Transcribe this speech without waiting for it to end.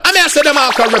I said them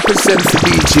all can represent the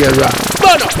DJ Roy.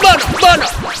 Bono.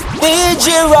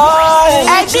 DJ Roy.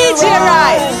 Hey DJ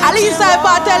Roy. At least I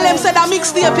tell them say that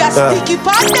mixtape you sticky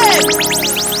pan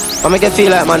them. I make it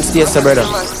feel like man stays a brother.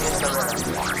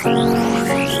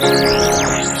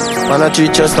 Man, I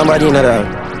treat just somebody in that.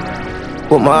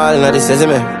 Put my all in this,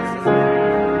 isn't it?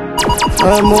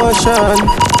 Emotion.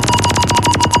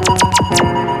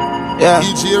 Yeah.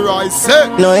 DJ Roy say.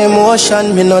 No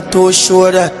emotion, me not too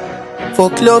sure that.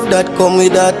 Fuck love that come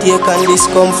with that take and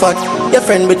discomfort. Your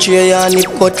friend betray you and it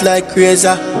cut like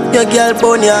razor. Your girl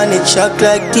bone you and it shock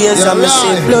like tears. And me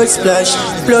say blood splash,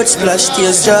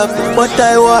 tears drop. But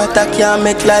I want I can't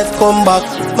make life come back.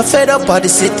 Me fed up of the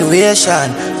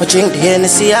situation. Me drink the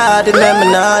Hennessy hard,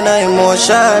 remember nah, no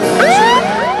emotion.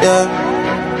 Yeah.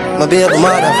 My baby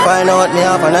mother find out me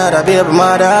have another baby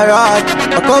mother right.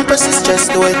 My compass is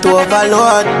stressed the way to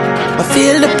overload. I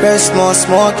feel the press more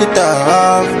smoke it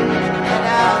off.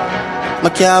 I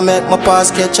can't make my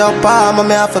pass catch up, I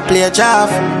may have to play a job.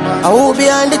 I will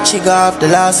behind the trigger of the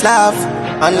last laugh.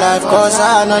 And life goes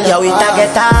on and yeah, we get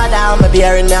harder. I'm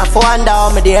bearing me a phone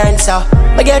down, my dear answer.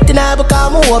 I get in there because I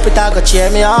hope it go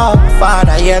cheer me up.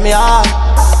 Father, hear me up.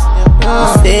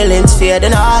 Feelings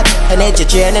fading out, energy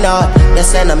draining out.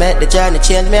 Yes, and I met the journey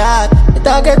change me heart. It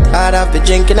all get hard, I've been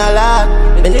drinking a lot.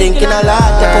 Been thinking a lot,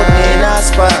 they put me in a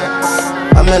spot.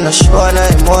 I'm in a show, no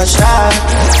emotion.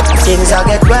 Things will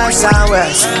get worse and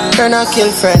worse. Turn and kill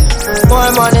friend.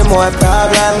 More money, more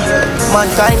problem.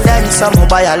 Mankind then some who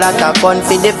buy a lot of gun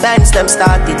for defense. Them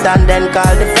start it and then call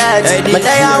the feds. But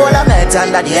they are all the meds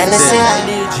under the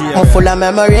NSA. I'm full of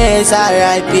memories,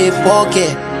 R.I.P.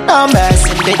 Pokey. No mercy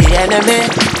for the enemy.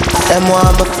 Them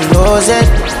want me to lose it.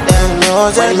 Them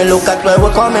knows it. When me look at where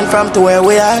we're coming from to where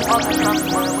we are.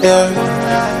 Yeah.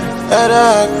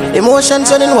 Emotions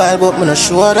running wild, but me not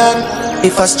sure that.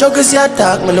 If I struggle, you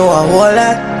attack, me know a whole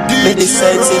lot. Me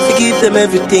decide if I give them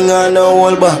everything and no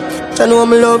hold back. I know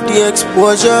me love the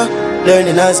exposure.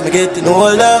 Learning as me getting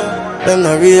older. Them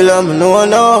not real, I'm no.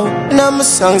 And all my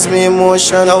songs, me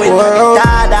emotion. Now with my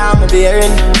dad, I'm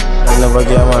bearing. I never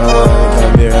get one of them, I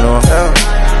can't bear no.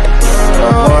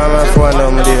 Oh, I'm a phone now,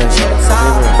 I'm doing shit.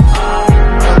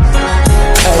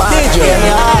 DJ, I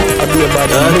do a bad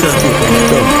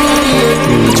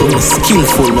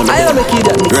skillful, man. I don't make you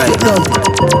that right. No.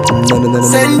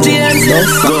 St. James, I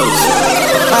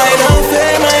don't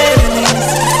fear my enemies.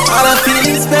 All I feel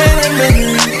is pain and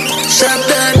memory. Shut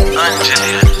down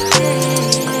Angelia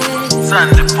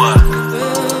Sandy Park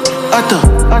Otto.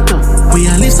 We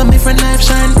all live some different life,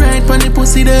 shine bright on the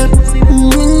pussy them.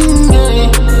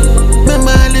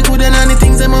 Remember all the good and all the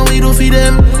things them and we do for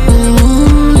them.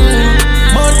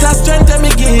 Mount of strength and me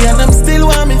gay and I'm still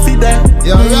want me for them.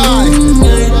 You're right.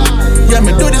 Yeah,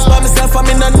 me do this by myself and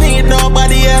me not need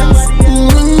nobody else.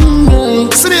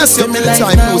 Seriously,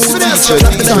 time goes to DJ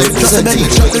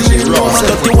Roy.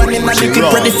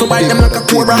 Ready for buy them like a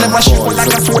cobra, never shit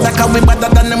like a soda. Cause we better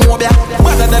than them over.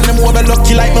 Better than them over,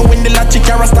 lucky like me win the lottery.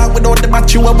 Car start without the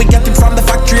battery where we get it from the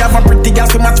factory. Have a pretty girl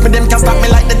to match me, them can stop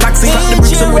me like the taxi. Got the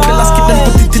bricks and with the last kid, then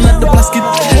put it in at the basket.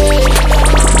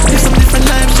 Live some different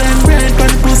life, shine bright,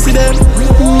 but pussy them.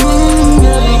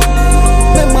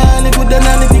 Them all the good and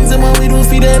all the things them we do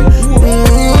for them.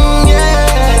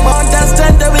 Yeah, but that's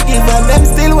strength that we give and them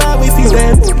still want we feel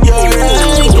them. You're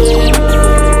right.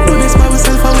 Do this by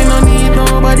myself and we don't need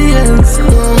nobody else.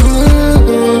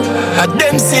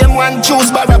 Them same one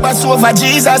choose Barabbas over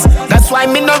Jesus. That's why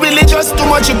me no religious, too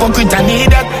much hypocrite I need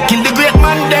that. Kill the great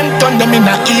man, then turn them in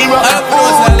a hero.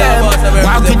 Oppose them.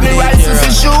 Walk with me rifle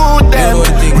to shoot them.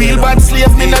 Real bad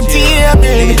slave, me not tear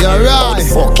me. You're right.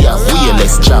 Fuck your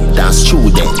fearless chap down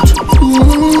student.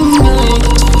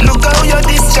 Look how you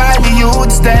discharge the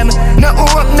youths them. No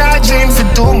hope, no dream for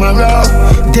tomorrow.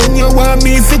 Then you want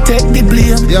me to take the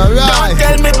blame. You're right. Don't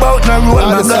tell me about no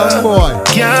role model. Boy.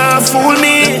 Can't fool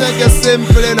me. Take it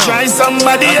simple enough. Try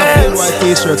somebody else.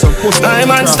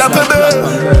 I'm unstoppable.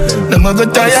 Them a go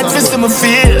tired to see my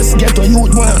face. Get a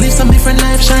youth one. Live some different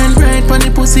life, shine bright on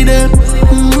the pussy them.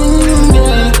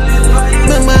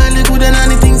 Remember all the good and all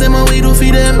the things them and we do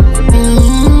for them.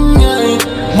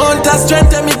 Mount of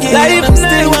strength and me give them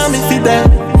still want me for them.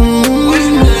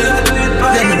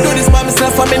 Yeah, me do this by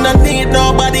myself and me not need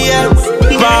nobody else.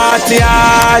 Party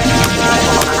hard.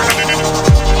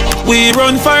 We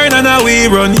run fire and now we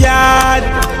run yard.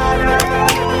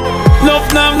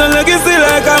 Nuff nam no legacy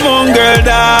like a mongrel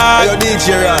dog. Yo,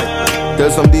 DJ Roy.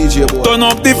 Tell some DJ boy. Turn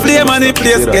up the flame and the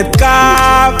place get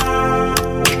carved.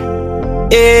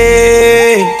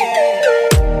 Hey.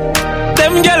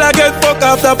 Them gyal a get fuck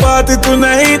after party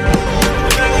tonight.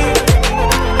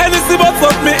 Anything but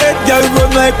fuck me head, girl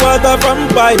run like water from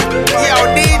pipe. Yo,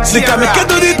 DJ Because me can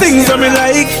do the things that me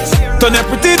like. Turn a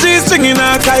pretty G-string in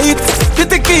a kite. The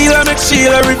tequila make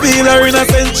Sheila reveal her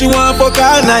innocent. She want fuck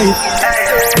all night.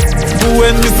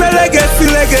 When me say legacy,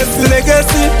 legacy,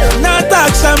 legacy, not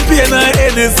talk champagne or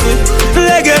Hennessy.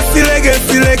 Legacy,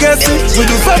 legacy, legacy, we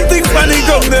do something funny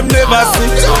come them never see.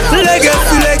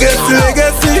 Legacy, legacy,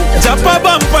 legacy, jump a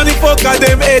bump on the fuck of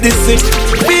them Edison.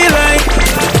 Feel like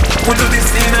we do this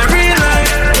in a real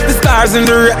life. The stars in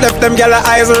the red left them gyal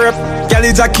eyes rip. Gyal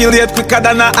ejaculate quicker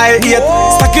than a eye eat.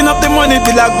 Stacking up the money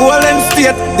till a golden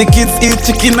state. The kids eat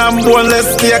chicken and boneless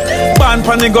steak. Born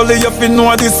pon the gully you fi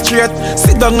know this straight.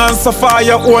 Sit down and suffer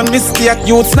your own mistake.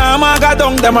 Youths now maga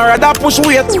down, them a rather push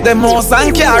weight. Them house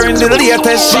and carrying the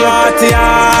latest shit. Party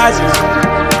hard.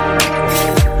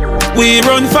 We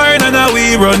run fire and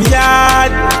we run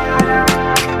yard.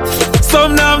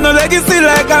 Some now have no legacy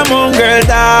like a mongrel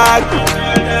dog.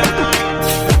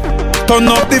 Turn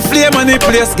up the flame and the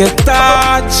place get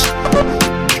touched.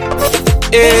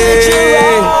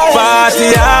 Hey,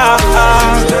 party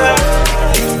hard.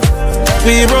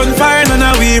 We run fire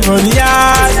and we run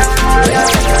yard.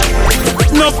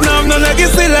 No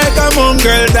legacy like a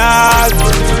mongrel dog.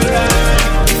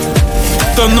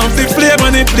 Turn up the flame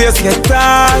and the place get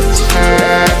touched.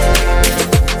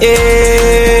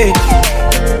 Hey,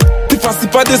 if I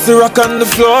sip of this rock on the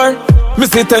floor, me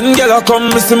see 10 gyal come,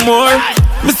 me see more.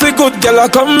 Me see good gyal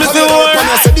come, me see more.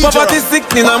 Poverty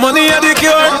sickening and money are the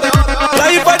cure.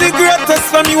 Life are the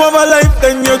greatest from you have a life,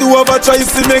 then you do have a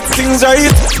choice to make things right.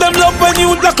 Them love when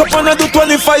you lock up and I do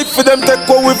 25 for them take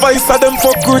go with vice and them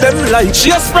fuck with them like.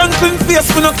 She has Franklin face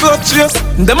for no clutch race.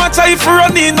 Them a try for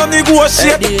running no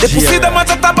negotiate. If you see them at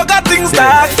the top I got things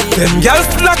dark. Them girls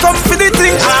still a come for the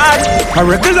thing hard. A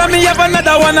regular me have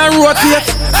another one a rotate.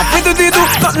 I fit to do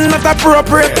nothing not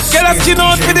appropriate. Get a skin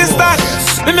out for this stash.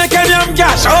 Me make a damn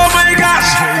cash, oh my gosh.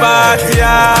 Party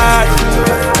hard.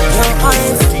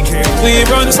 We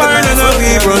run fire and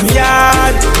we run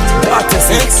yard.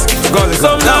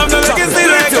 Some now no legacy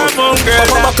like a mongrel.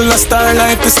 Pop a buckle of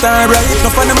starlight to star bright. No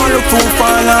for them all look fool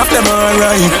fall off them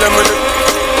alright.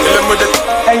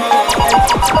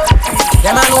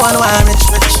 Them a know I'm rich,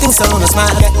 things so no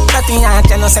smart. Nothing I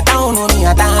tell no set down on me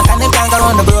attack. And them can't go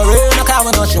round the brewery, no car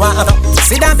with no she want.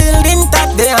 See that building top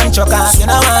there and choke off. You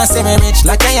know I say me rich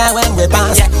like I am when we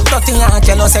pass. Nothing I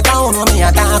tell no set down on me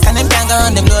attack. And them can't go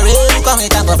round the brewery, come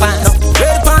it and go fast.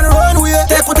 Ready for the runway,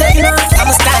 they put it in us. I'm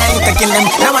a style taking them,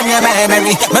 now when you're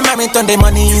married. My married on the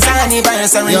money's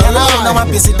anniversary. Alone, now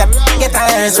I'm busy that get our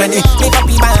hands ready. Make up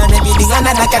the band, maybe the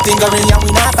another category. And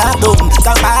we not back down,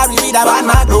 compare with a bad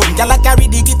man down. Carry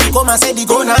the kitty, come and say the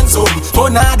gun and zoom.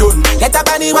 Phone a done. Get up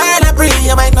on the wire and pray.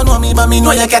 You might not know me, but me know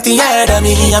you getting heard of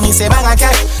me. And me say bag of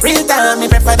cash. Real time, me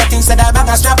prefer that instead of bag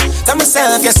of strap. Come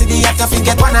myself, you see the act, you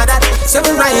forget one of that.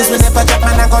 Seven rise, we never drop,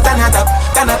 man, I go turn it up.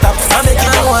 Turn it up. I'm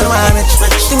making a one rich.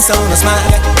 Things so smart.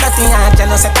 Nothing I tell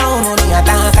no set down on me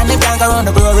attack. And they can't go round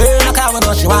the brewery, no car with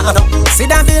no she want. See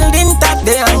that building top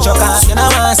there and choke off. You know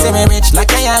I say me rich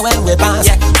like I am when we pass.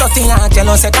 Nothing I tell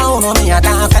no set down on me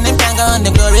attack. And they can't go round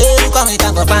the brewery. Come it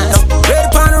and go fast. Ready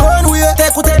for the runway,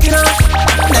 take what take it out.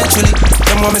 Naturally,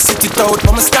 them want me sit it out,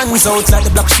 but me stands out like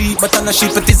the black sheep, but on the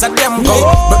sheep it is a damn goat.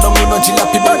 But don't no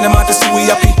jalopy, but them out to see we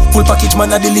happy. Full package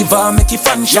man I deliver, make it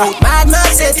fun shout. Mad man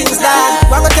say things that.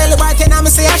 What I tell you about can I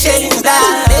say I share things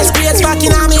that. Experience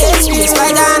fucking on me experience,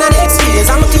 by down and experience.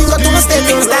 I'm a king of my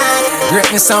steppings down.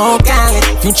 Greatness so gallant.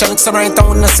 Future looks so bright, I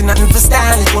wouldn't see nothing for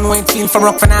style. One way feel for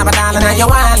rock for now, but all in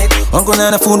your wallet. I'm going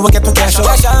on the food, we'll get to cash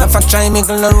out. The fuck try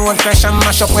mingle the road. Fresh and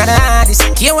mash up where the hardest.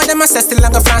 Here with them I say still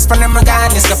I go France for them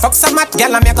regardless. The fuck some mad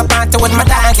girl I make a party with my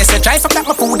target. Say try fuck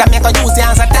up my food I make a use it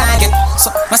as a target.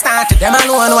 So I started them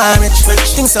alone one rich.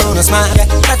 Things so no smart.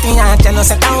 Nothing I tell no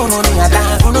set down on me a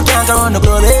dog. Who no can't go on the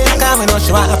glory. Come we know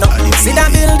she want. See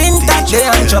that building top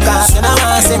there and choke off. You know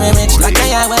I say me rich like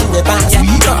I am when we pass.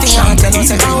 Nothing I tell no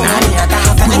set down on me a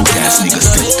dog. And them can't go on the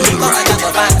glory.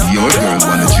 Your girl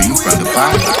wanna drink from the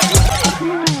pot.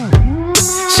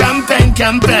 Champagne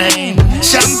campaign,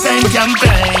 champagne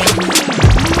campaign,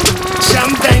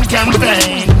 champagne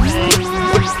campaign.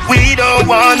 We don't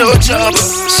want no trouble.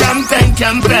 Champagne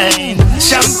campaign,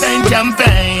 champagne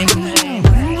campaign,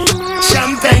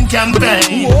 champagne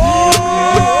campaign.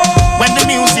 When the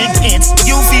music hits,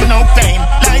 you feel no pain.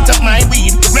 Light up my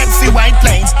weed, red for white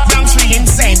planes. Bronx we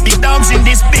insane, big dogs in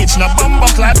this bitch. No bumbo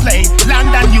clad play,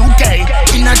 London, UK.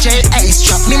 In a J.A.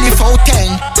 strap, nearly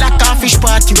 410. Black and fish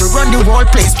party, we run the whole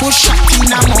place. Push shot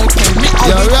in a mountain, me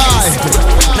on the place.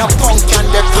 No punk and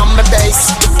they on the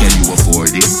base. Can you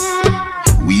afford it?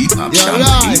 We pop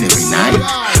champagne every night.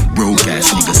 Broke ass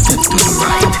nigga steps to the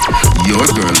right. Your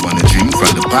girl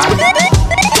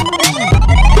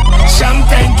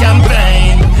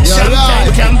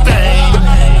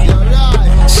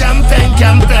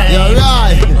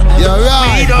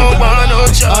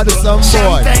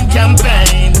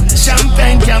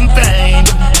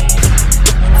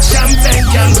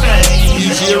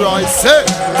DJ Roy say.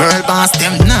 Girl boss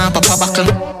them nah papa buckle.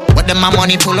 But them my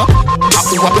money pull up. I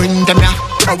who bring them ya.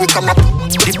 How we come up.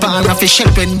 The pan of a shell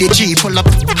when the G pull up.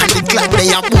 And the glad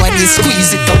they have boy they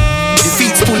squeeze it up. The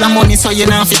feet full of money so you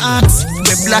know fi ask.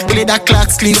 The black leather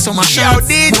clocks clean so my shots.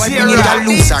 Boy bring in the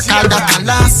loser call that a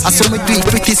last. I saw me do it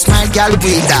with this my girl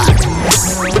way that.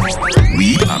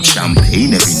 We pop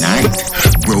champagne every night.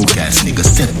 Broke ass nigga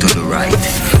step to the right.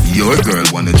 Your girl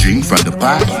wanna drink from the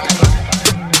pot.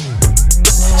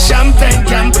 Champagne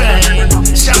campaign,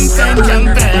 champagne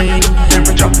campaign,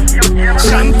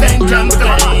 champagne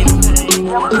campaign.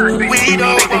 We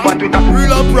don't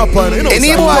real and proper, you know.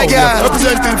 Any boy girl,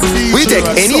 we take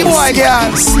any boy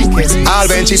girl. All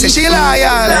when she say she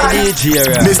loyal,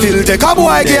 me still take a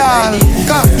boy girl.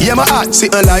 Yeah, my heart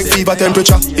sitting like fever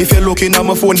temperature. If you're looking at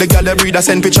my phone, the girl that breed a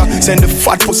send picture. Send the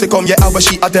fat pussy come, yeah, but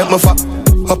she attempt me fat.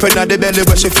 Up in the belly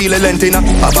where she feel a length in her.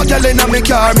 Have a girl in my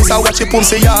car, miss a watch it pump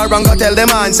say ya. And go tell the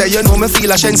man say you know me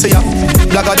feel a shense ya.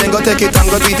 Blagger then go take it and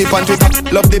go tweet it on Twitter.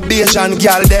 Love the Bayesian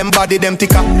girl, them body them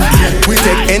thicker. We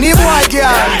take any boy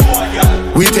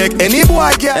girl. We take any boy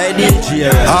girl.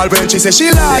 All when she say she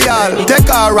loyal, take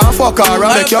her and fuck her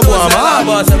and make you go man.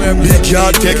 Big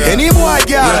girl take any boy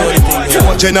girl.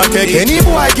 Jenna take any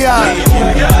boy girl.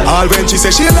 All when she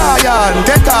say she loyal,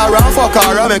 take her and fuck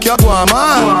her and make you go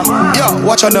man. Yo,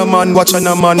 watch on the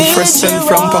man, fresh sent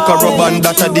from Paca Rubban.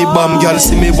 That a the bomb, girl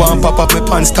see me one pop up my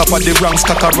pants, top of the ranks,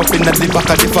 cock her up in the back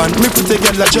of the van. Me put a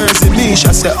girl a jersey, me, she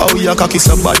say, oh your cocky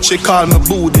so bad. She call me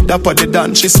booty, dap of the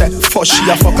dance. She say, fuck she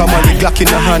a fuck a man, the Glock in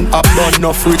the hand. Up done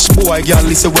enough rich boy, girl,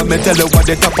 listen when me tell her what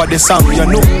the top of the song, you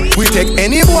know. We take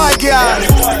any boy, girl.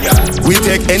 We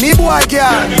take any boy,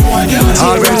 girl.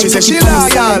 All when she say she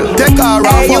loyal, take her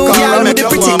and fuck her and make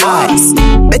you go man.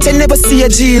 Bet you never see a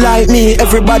G like me,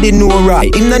 everybody know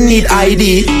right. Him no need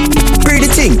ID. Pretty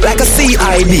thing like a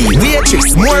CID.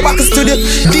 Waitress, more backers to the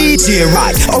DJ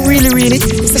right. Oh really?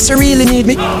 Says she really need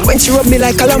me. When she rub me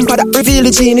like a lamp that reveal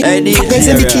the genie. Girls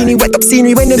in bikini, wet up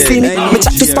scenery when them see me. Me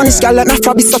chat to Spanish girl like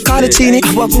Nafra so call it chini.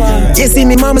 You see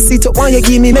me mama see to one you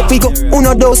give me. Make we go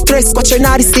uno dos tres, watch her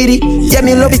naughty city. Yeah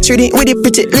me love it treaty with the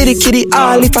pretty little kitty.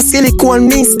 All if a silicone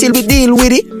me still we deal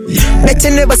with it. Bet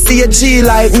you never see a G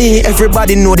like me.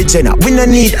 Everybody know the Jenna. We no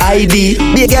need ID.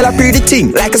 Be a girl a pretty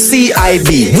thing like a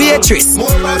CIB. Waitress.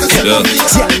 Yeah.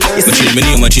 Me change my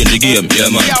name and change the game. Yeah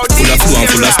man. Full of flow and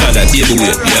full of style like baby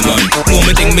weight. Yeah man. No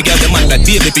me think me get the man like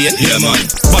baby pain. Yeah man.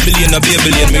 Babylon a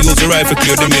Babylon. Me use the rifle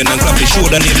clear the main and clap the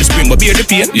shoulder near the spring but bear the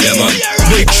pain. Yeah man.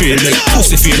 Break train like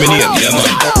pussy fear me name. Yeah man.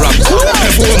 Rap.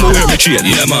 Everywhere me wear me chain.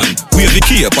 Yeah man. Wave the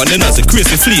cape and then as a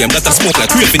crazy flame that a smoke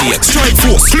like craving here. Strike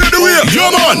force. Clear the way.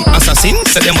 Yeah man. Assassin,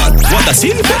 say them mad. What a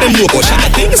sin, but them know about shot a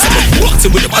thing. Say them boxing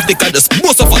with them attic and just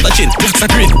most of the chin. Blacks a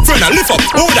green, friend and lift up,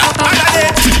 hold that.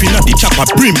 Flipping at the chopper,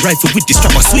 brim rifle with the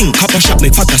strapper swing. Copper shot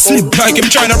make fat a slim. Like him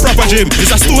trying to proper gym.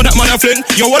 It's a stone that man a fling.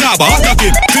 Yo, what have a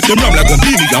attacking? Flip them ram like a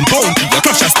beanie and bounty. A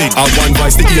crash a sting. I one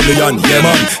voice the alien, yeah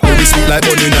man. Very sweet like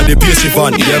bunny and the pastry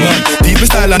fan, yeah man. People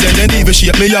style and then even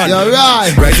shape me on. Yeah right.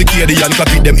 Rise the Cadian,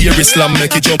 clap it them ear slam.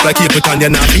 Make it jump like Capitan,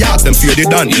 yeah now. He ask them fear they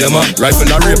done, yeah man. Rifle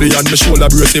a Arabian, me shoulder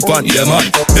brace it on. Yeah man,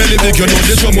 any big you know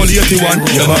the trouble 81.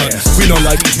 Yeah man, we don't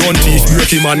like gun teeth,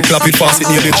 breaky man, clap it fast it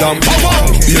near the jam.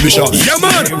 Baby shot, yeah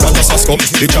man, that a sasko.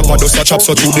 The chopper does a chop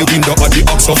so through the window at the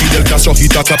ox. So Fidel Castro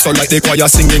hit a clap so like the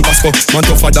choir singing Vasco. Man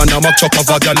tougher than a Mac chop of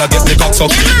a gal a get me cock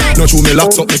suck. No true me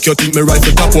locks up, make you think me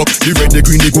rifle top up. The red, the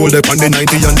green, the gold up and the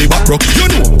 90 and the back rock.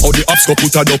 You know how the ops go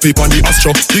put a dope on the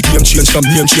Astro. The game change from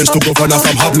name change to governor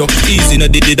from Hablo. Easy no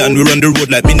did it and we run the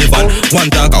road like minivan. One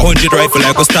tag 100 rifle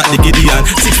like we start the Gideon.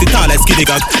 60 tall like skinny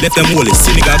gag, left them all is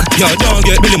synagogue. Yo, don't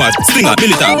get Billy mad, stinger,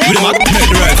 militant. With the mat, make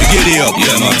the rifle get it up.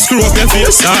 Yeah man, screw up your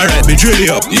face, alright, be drill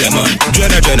it up. Yeah man,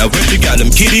 Jenna, when the gal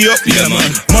them kiddy up. Yeah man,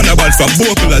 man a ball from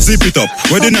Bokel zip it up.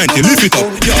 Where the 90 lift it up.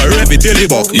 Yo, rev it daily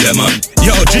buck. Yeah man,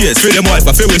 yo, GS, feel them wife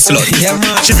a fair slut. Yeah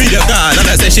man, she video girl and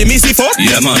I say she miss it fuck.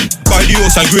 Yeah man, buy the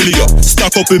house and grill it up.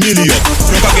 Stock up a million up.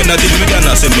 Propaganda till me can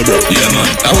send me bro. Yeah man,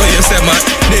 that way you say man,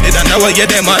 did it and that way you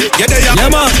there man. You there yeah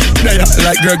man, there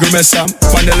like Gregory Messam,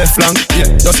 on the left flank. Yeah,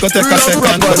 just go take a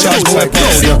second, go charge boy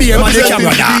power. Be a man the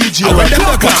camera now. I want them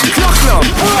to come.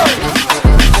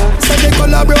 Say they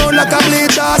color brown like a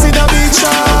bleachers in a beach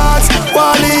shots.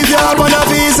 Wanna leave you on a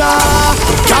visa.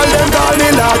 Call them call me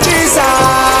Lord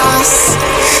Jesus.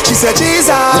 She said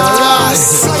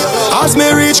Jesus. As me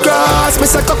reach grass, me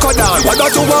say cocoa down. What do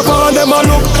you want on them a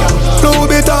look? Blue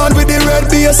bit on with the red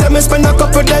base. Me spend a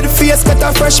couple dead face. Get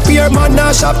a fresh pair, man.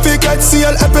 Now shop fi get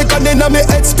seal. Epic and in a me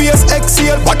head space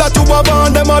exhale. What do you want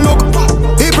on them a look?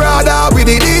 The brother with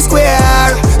the D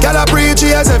square. Girl a preach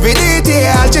yes every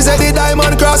detail. She said the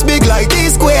diamond cross big like D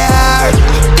square.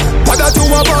 What do you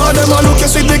want on them a look? You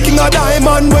see a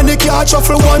diamond when the car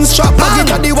shuffle one strap. Mag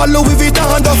it at the wall Louis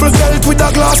Vuitton duffel belt with a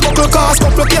glass buckle cast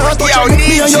couple can't touch it.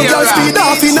 Me and your girl speed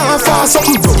off in a fast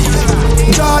something.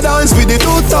 Jordans with the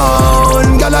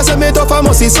two-tone. Girl I say me tough I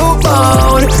must see so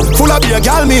pound. Full of beer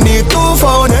girl me need 2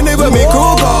 pound. Anyway me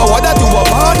crew go. What that do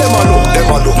about them a look, them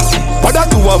a look. What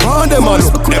that do about them a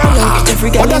look, them a look.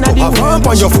 What that do about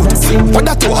on your foot. What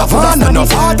that do about and no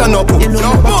fat and no put.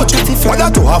 What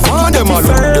that do about them a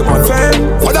look, them a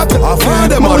look. What that do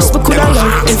about them a look, them a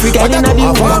look. What that do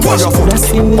about on your foot.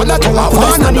 What that do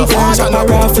about and no fat and no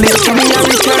put.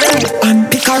 And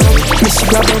pick her up, me she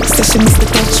grab up, say she miss the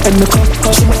touch and me cut.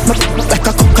 She make me like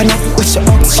a coconut, when she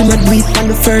up. She made me on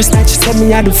the first night, she said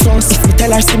me had the first. If me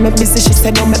tell her she me busy, she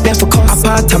said no make me for cuss. A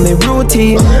part of me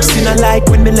routine, she not like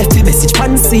when me left the message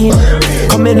pan scene.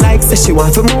 Coming like say she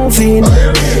want to move in.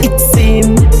 It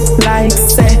seem like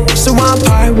say she want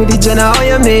par with the Jenna, how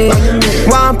you mean?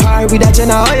 Want par with the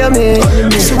Jenna, how you mean?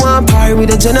 She want par with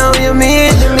the Jenna, how you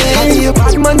mean? I be a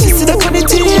bad man, she see the funny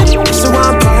team. She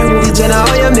want par with the Jenna,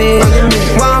 how you mean?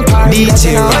 Want par with the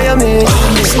Jenna, how you mean?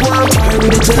 She want par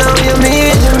with the Jenna, how you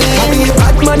mean? I be a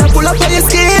bad man, I pull up on your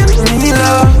skin. Me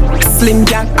love Slim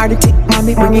Jack are the tick,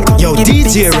 mommy, when you come. Yo,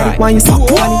 DJ right. When you pop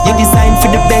one, you design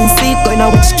for the Benz seat. Going out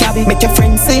with your cabby, make your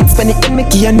friends sit. Spend it in, make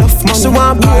you enough money. She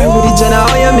want par with the Jenna,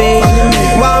 how you mean?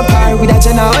 Want par with the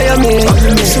Jenna, how you mean?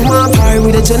 She want par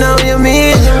with the Jenna, how you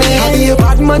mean? I be a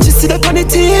bad man, just sit up on the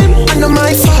team. And not my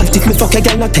fault, if me fuck a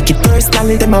girl, not take it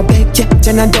personally. Them a beg you,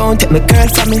 Jenna don't take my girl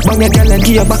from me. Bang a girl and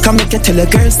give her back and make you tell a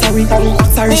girl sorry.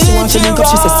 Sorry, she want to link up,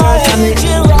 she said certainly.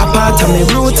 A part of me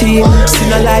routine. She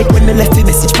not like when me left the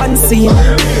message pan scene.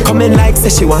 Coming like say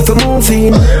she want to move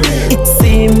in. It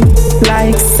seem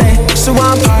like say she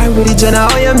want par with the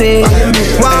Jenna, how you mean?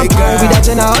 Want par with the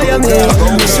Jenna, how you mean?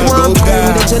 She want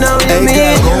par with the Jenna, how you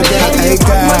mean?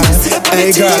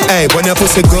 Hey girl, hey, when your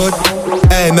pussy good.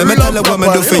 Hey, me tell her what me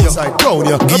do for you.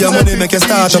 Give your money, make you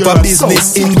start up a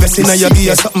business. Invest in your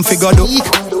gear, something figure do.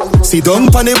 Sit down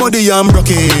pon the body and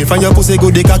broke it. Find your pussy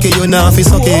good, the cocky, you nah fi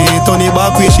suck it. Turn it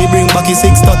back way, she bring back it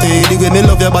 630. The way me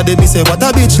love your body, me say what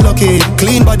a bitch lucky.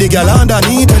 Clean body, girl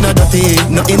underneath when I dirty.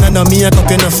 Nothing in a makeup,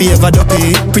 you no favor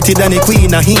duppy. Pretty than the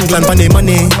queen of England pon the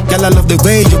money. Girl I love the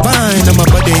way you bind on my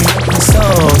body. So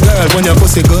girl, when your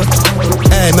pussy good,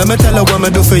 hey, me tell her what me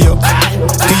do for you.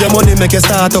 Give your money, make you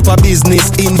start up a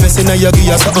business. Invest in your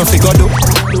gear, something figure do.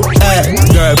 Hey,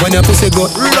 girl, when your pussy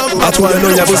good, I told you know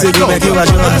your pussy good, make you a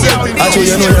show. I told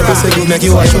you know your pussy good, make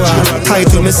you a show. Tight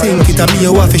to me sink it, and me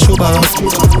you want to show off.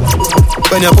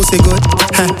 When your pussy good,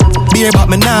 beer but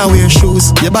me now wear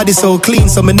shoes. Your body so clean,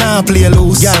 so me now play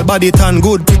loose. Girl, body tan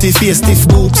good, pretty face, stiff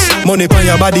boobs. Money pon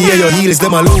your body, yeah, your heels,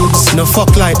 them a loose. No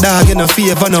fuck like dog, you no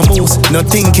favor, no moose. No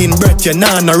thinking breath, you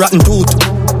nah, no rotten tooth.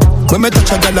 When me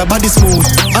touch a girl, her body smooth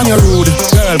and you rude.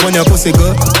 Girl, when your pussy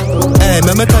good, hey,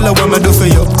 me tell her what me do for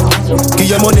you.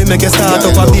 Give your money, make you start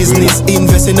up a business.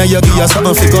 Invest in your gear,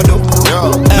 something figure do.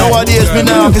 Nowadays, me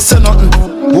now have to say nothing.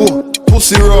 Whoa,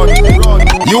 pussy run.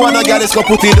 You wanna get this, go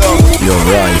put it down. Yo,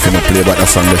 right, if you don't play back that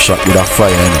song, the shot with a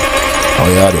fire in it. Oh,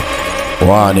 yeah, do.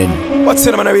 Warning. What's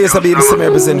in the race of baby, some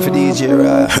represent for DJ,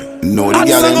 right? No, the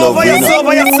girl in love me, no.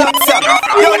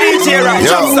 Yo, DJ, right?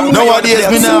 Yo, nowadays,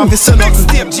 me now have to say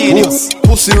nothing. Genius.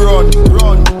 Pussy run.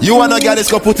 You wanna get this,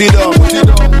 go put it down.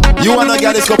 You wanna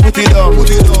get this, go put it down.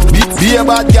 Be a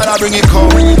bad girl, I bring it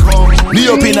come. Me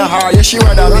up in a heart, yeah, she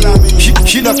rather me.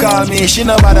 She no call me, she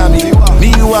no bother me. Me,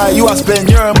 you a spend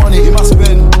your money.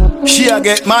 She a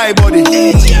get my body.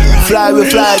 Fly, we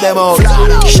fly them out.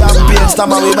 Champagne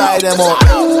stammer, we buy them out.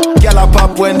 Girl a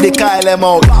pop when they call them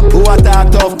out. Who a talk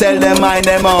tough, tell them mind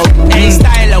them out. Hey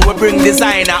styler, we bring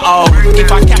designer out. If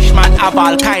a cash man have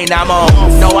all kind of mouth.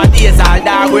 Nowadays all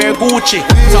dog wear Gucci.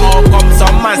 So how come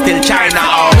some man still China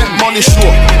out? Make money show,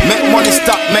 make money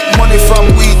stop. Make money from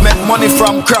weed, make money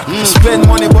from crack. Spend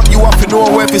money but you have to know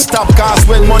where to stop. Cause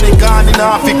when money gone in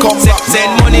half it come back.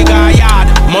 Send money go yard,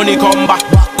 money come back.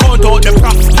 Count out the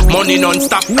profit, money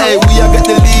non-stop. Hey, we a get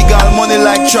the legal money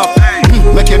like chop.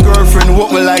 Make your girlfriend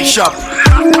walk me like shop.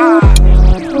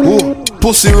 Ooh,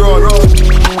 pussy run.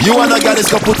 You wanna get this,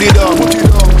 go put it down.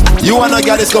 You wanna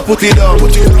get this, go put it down.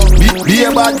 Be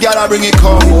a bad girl, I bring it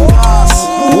come.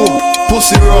 Ooh,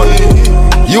 pussy run.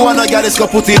 You wanna get this, go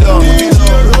put it down.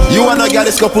 You wanna get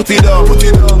this, go put it down.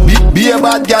 Be a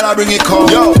bad girl, I bring it come.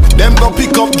 Yo, them go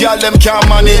pick up girl, them can't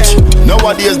manage.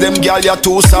 Nowadays them gal ya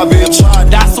too savage.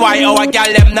 That's why our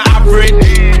gal them not average.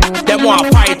 Them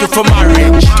want fight for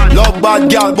marriage. Love bad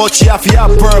gal, but she have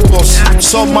purpose.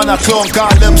 Some man a clown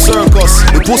call them circus.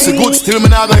 The pussy good, still me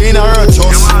not go in a hurt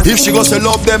us. If she goes to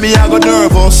love them, me I go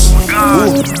nervous.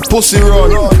 Ooh, pussy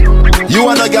run. You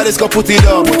wanna get this, go put it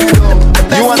up.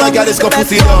 You wanna get this, go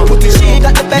put it up.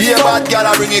 Be a bad gal,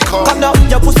 I bring it come. Come now,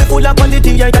 your pussy full of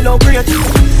quality, yeah, you know great.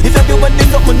 If you want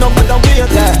this, come on, but don't wait.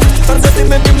 Sometimes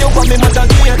me bring you from me, mother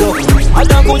gate. I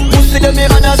don't good pussy, them me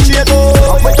run a straight.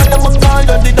 When you them a call,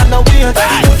 don't did not wait.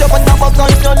 Put up on the back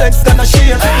and your legs gonna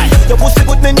shake. Your pussy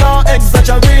good, me not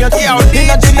exaggerate.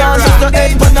 In a dance, just the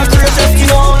head, but not gracious, you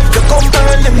know. You come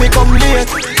early, me come late.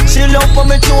 She love for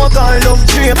me choke, I love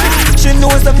drape. She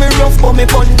knows that me rough, but me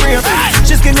fun grape.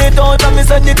 She skin it out and me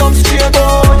said it come straight.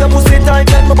 Oh, your pussy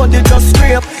tight and my body just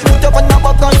scrape. Put up on the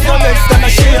back and your legs gonna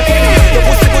shake. Your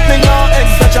pussy good, me not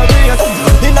exaggerate.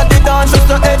 In a dance, just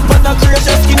the head, but not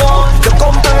gracious, you know. You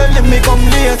come early, me come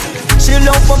late. She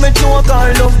love for me choke,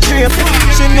 I love drape.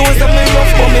 She knows that me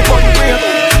rough, but me fun grape.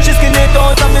 She skin it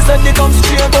out and me said it come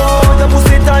straight. Oh, your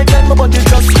pussy tight and my body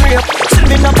just scrape. She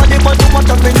me not body, but you want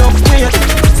to me enough weight.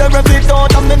 Serve it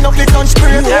out and me no fit on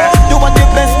spray. You want the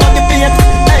best, not the bait.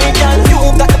 Hey girl, you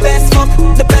got the best fuck,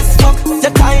 the best fuck. You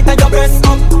tight and your breast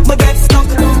up, me get stuck.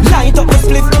 Light up the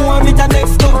split, more with the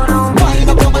next cup. Wind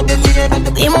up over the lane and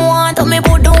the him want me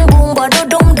boom boom, but do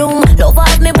dum dum. Love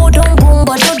has me boom boom,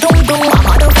 but do dum dum. I'm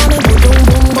out of me boom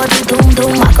boom, but do dum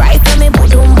dum. I cry for me boom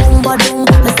boom, but dum.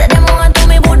 Me say them want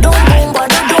me boom boom, but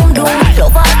do dum dum.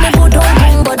 Love has me boom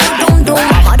boom, but do dum dum.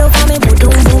 I'm out of me boom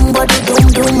boom, but do dum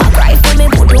dum. I cry for me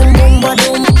boom boom, but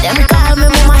dum. Them call me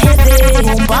mama heavy,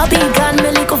 boom Bobby gun me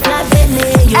like a flat belly.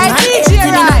 You not easy,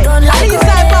 right? I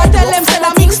decide to tell them say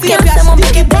that mix tape ya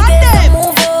sticky on them.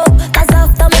 Cause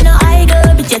after me no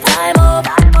idle, bitch your time up.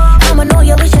 I'ma know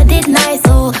you wish I did nice,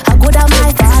 so I good at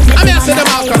my fault. I mean I say them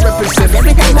all can represent.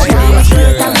 Every time I come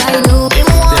straight and I know. Him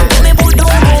want me boom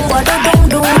boom, but do dum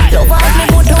dum. Love has me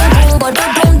boom boom, but do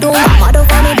dum dum. I'm out of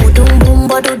me boom boom,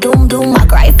 but do dum dum. I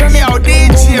cry for me boom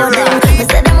boom, but dum. They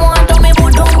say them want me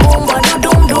boom boom, but do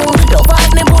dum dum. Love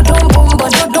has me boom boom,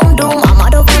 but do dum dum. I'm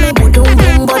out of me boom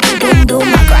boom, but do dum dum.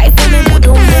 I cry for me boom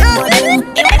boom, but dum.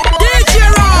 DJ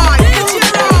Roy,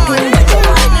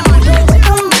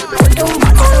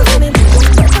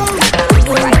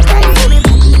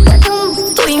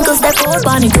 Twinkles that cold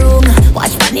bunny groom.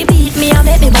 Watch bunny beat me and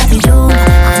make me body jump.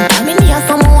 And tell me near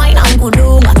some wine and good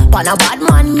room. Pan a bad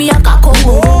man me a cock up.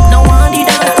 No one did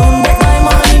dance come but my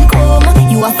morning come.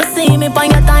 You have to see me on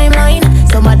your timeline.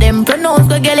 Some of them pronounce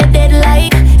go get it dead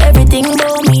like. Everything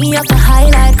about me have to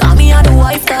highlight. Call me a the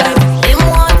wife type. Them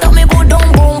want to me boom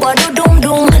boom but do dum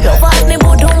dum. Love has me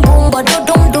boom boom but do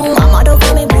dum dum. I'm out of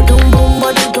me boom boom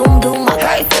but do dum dum. I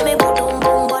cry for me boom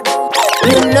boom but dum.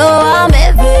 You know I'm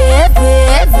heavy,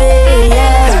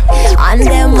 yeah. And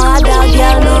them other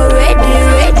girl no ready,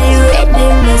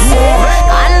 me say.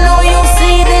 I know you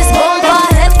see this bumper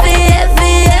heavy,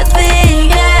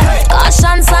 yeah.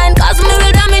 Caution sign, cause me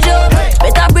will damage you.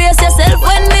 Better brace yourself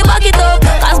when me back it up.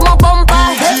 Cause my bumper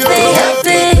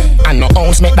heavy. And no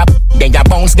ounce make that, then ya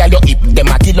bounce, girl, your hip, them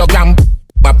a kilogram.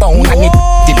 My pound and it,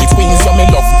 till it swings, so me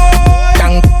love.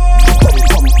 Dang.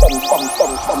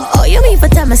 Oh, you mean for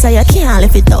tell me say you can't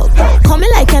lift it up? Come me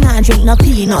like an I drink no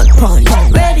peanut punch.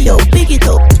 Radio, pick it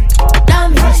up.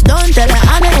 Damage, don't tell her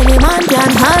and any man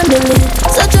can handle it.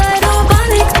 So try don't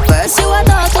panic. First you a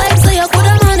talk like so you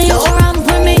coulda manage. Don't ramp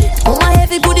with me. Oh my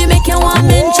heavy booty make you want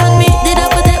mention me. Did I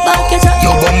put it back your shot?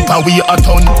 Your bumper we a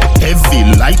ton. Heavy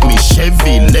like me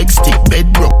Chevy. Leg stick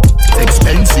bedrock.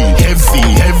 Expensive.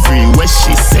 Heavy. Where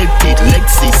she set it.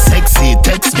 Lexi sexy.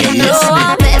 Text me. You know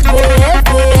I'm heavy,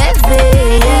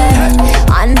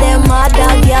 yeah. And them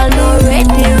other girl no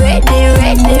ready,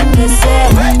 me say.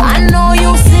 I know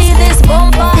you see this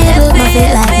bumper heavy,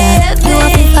 yeah.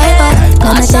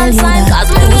 Caution sign, cause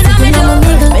me will damage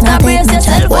you. Better brace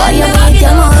yourself when you back it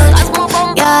up.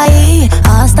 Yeah,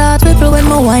 I'll start ripple when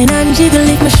my wine and jiggle.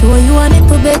 If me show you a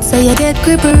nipple bed, say you get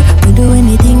cripple. We do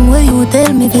anything where you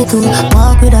tell me fit to.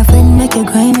 Walk with a friend, make you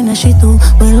grind in a shit too.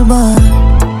 Well, boy.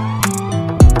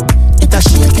 It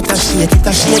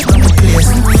a shake on the place.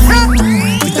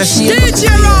 It a shake. DJ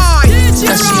Roy, it a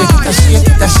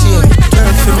shake.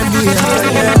 Girl, feel me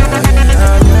there.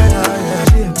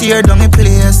 Tear down the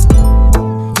place.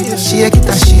 It a shake.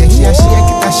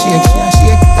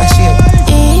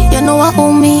 You know what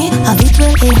on me? I be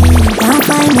ready. Can't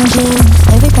find no gym.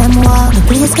 Every time I walk, the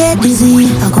place get busy.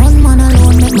 A gunman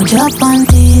alone make my job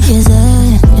panty. Is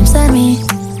it? Him say me.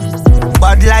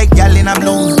 Bad like gal in a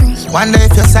blue. Wonder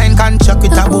if your sign can chuck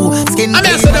with a boo. Skin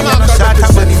clean, shot a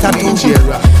body tattoo.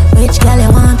 Which girl you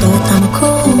want out and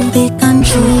cool? Pick and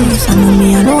choose. I know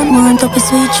me, I don't want up a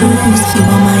sweet juice. You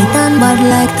are my tan bad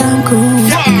like Tom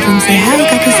Cruise. Come say hi,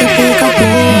 got to say pick up.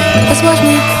 Just watch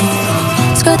me.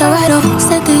 Skirt a ride up,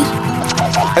 set it.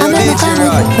 I'm in the car,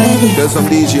 ready. There's some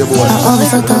DJ boys. I always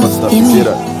so tough, give me.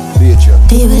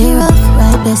 DVD rough,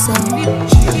 right beside.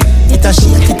 It a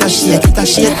shake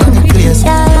on the place.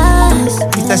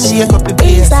 It a shake up the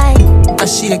place. It a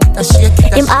shake.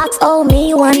 Him ask, oh,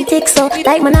 me one tick so.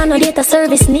 Like man, I no data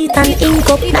service neat and ink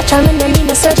up. Natural men, them in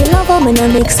the surgery love how me no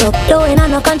mix up. Though in a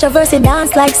no controversy,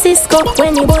 dance like Cisco.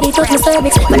 When the body touch my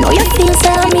cervix, man, know you feel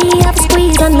tell me have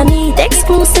squeeze underneath.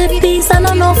 Exclusive piece and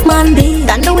enough man beat.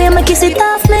 And the way me kiss it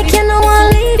off, make you know I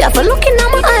leave. You for looking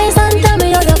at my eyes and tell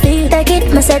me how you feel. Take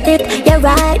it, me set it, you're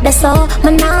right, that's all.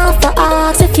 Man, now for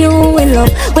ask if you in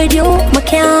love with you, me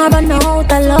can't run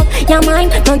out of love. Your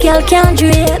mind, no girl can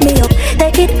drape me up.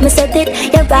 Take it, me set it,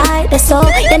 you're right, that's all.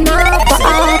 You're not for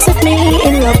ask if me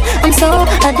in love. I'm so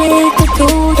addicted to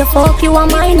the fuck. You are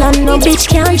mine and no bitch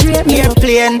can drape me up.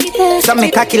 Airplane, so me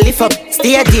cocky lift up,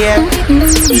 stay there.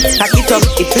 Cock it up,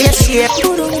 it play shape.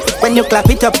 When you clap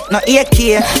it up, no ear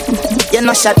care. You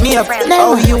no shut me up,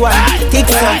 oh you are thick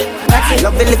son.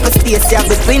 Love a little space, yeah,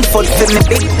 between foot. Feel me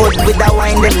big foot with a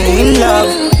wine, then me in love.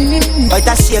 But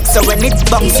that shake, so when it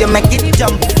bumps, you make it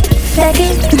jump.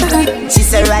 She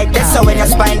said right there, so when your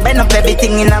spine bend up,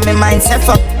 everything in my mind set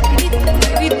up.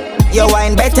 Your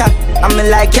wine better, I'm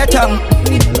like your tongue.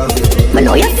 I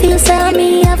know you feel so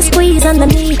me, have a squeeze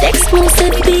underneath.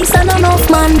 Exclusive piece and enough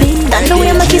man beat. And the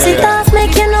way my kiss it off,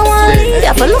 make you know I leave.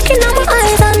 You for looking at my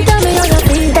eyes and tell me how you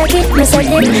feel. Take it, me said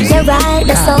it, you're right,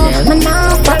 that's all. Man,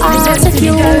 now for us, if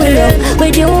you will love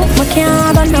with you, I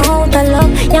can't run out of love.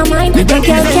 Your mind, the girl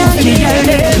can't be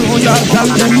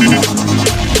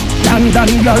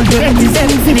London girl dem,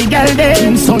 represent for the girl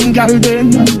dem. Sun girl dem,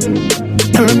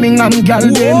 Birmingham girl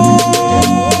dem.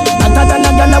 Hotter than a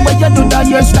girl when you do that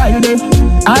your style dem.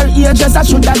 All ages I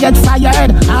shoulda get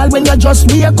fired. All when you just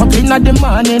wake up in the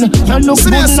morning, you look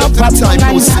good enough for one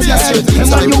and tired. You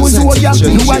a use Oya,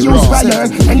 you a use fire.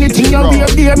 Anything you wear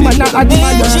there, man I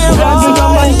admire. All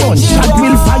your man gun, shot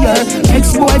will fire.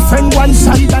 Ex-boyfriend one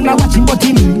side and I watch him, but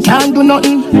him can't do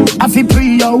nothing. I feel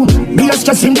pre yo. Be a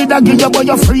stressing did I give you, but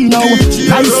you're free now.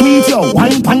 Life heat yo,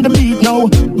 wine pon the beat now.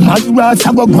 My rats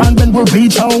I go grand when we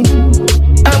reach out.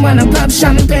 I wanna pop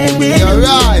champagne with you. You're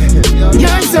right.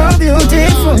 You're so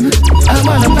beautiful. I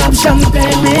wanna pop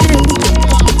champagne with you.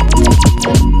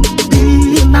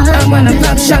 I wanna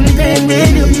pop champagne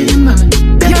with you.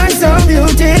 You're so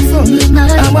beautiful.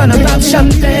 I wanna pop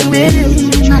champagne with you.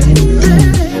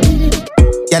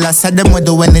 Y'all I said them would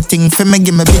do anything for me.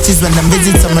 Give me bitches when them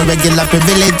visits on my regular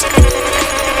privilege.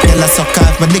 Y'all I suck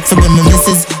off my dick for me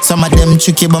misses. Some of them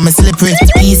tricky but me slippery.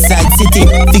 East side city,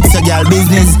 fix your girl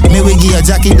business. Me we give your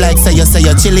jacket like say you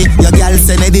chilly. Your girl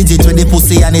send a digit with the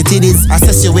pussy and it is. I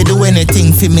say she will do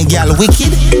anything for me girl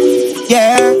wicked.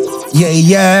 Yeah.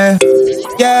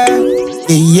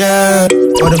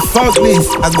 What the fuck this?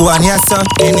 I go on here so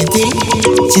anything.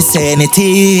 She say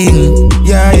anything.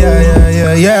 Yeah.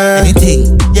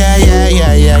 Anything. Yeah.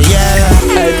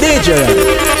 Hey DJ,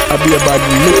 I'll be a bad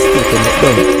mixtape in the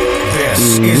dog.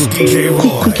 This is DJ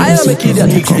Roy. I am a kid that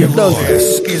mixtape dog.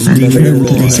 And even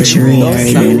everything that she read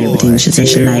and everything, she said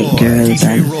she like girls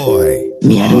and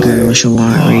me and the girl she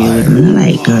want real with me. I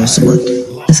like girls, but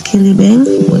let's kill it, bang.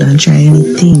 Wouldn't try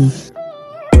anything.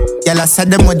 Y'all I said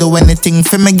them would do anything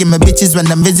for me. Give me bitches when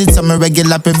them visits on my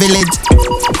regular privilege.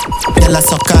 Y'all I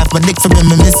suck off my dick for me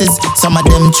misses. Some of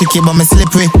them tricky but me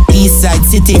slippery. East side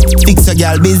city, fix your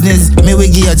girl business. Me we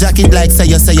give your jacket like say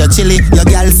you chilly. Your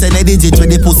girl send a digit with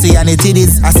the pussy and it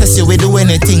is. I say she will do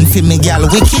anything for me girl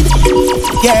wicked.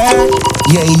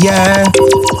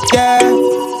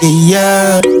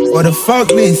 Yeah. What the fuck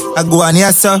this? I go on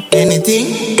here so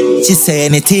anything. She say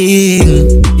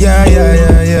anything. Yeah.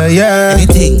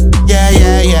 Anything. Yeah.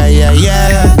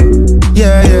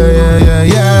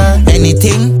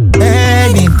 Anything.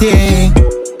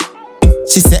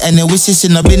 She say any wishes she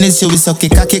no business. She will suck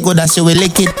it, cocky good and she will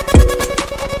lick it.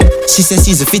 She says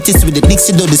she's the fittest with the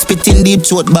Dixie do the spitting deep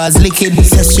throat bars liquid.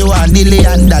 Says she want dilly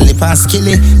and dolly pan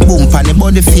skilly. Boom pan the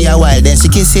body for a while then she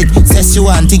kiss it. Says she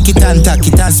want tick it and tack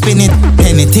it and spin it.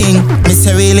 Anything, Miss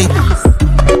really.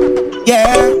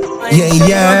 Yeah.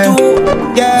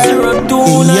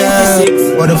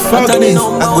 What the fuck is? I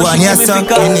go on here so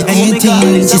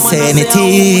anything. She say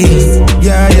anything.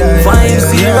 Yeah.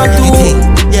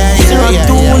 Anything.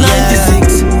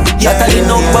 0296. That a the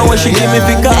number when she give me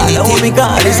fi call. I want me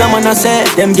call. This a man I say,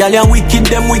 them gyal are wicked,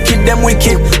 them wicked, them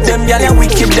wicked. Them gyal are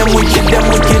wicked, them wicked, them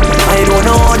wicked. I don't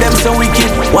know how them so wicked,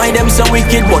 why them so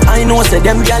wicked, but I know say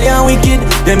them gyal are wicked.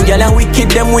 Them gyal are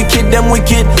wicked, them wicked, them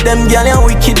wicked. Them gyal are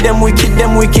wicked, them wicked,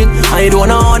 them wicked. I don't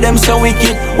know how them so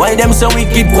wicked, why them so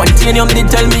wicked. Quantinium they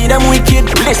tell me them wicked.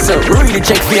 Listen, really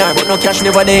check for her, but no cash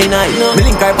never day night. Me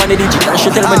link her on the digit and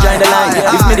she tell me join the line.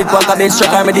 If me did walk a bed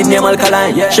struck her, me did name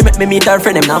alkaline. She make me meet her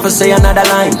friend, them now for say another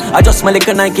line. I just my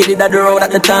little Nike did at the road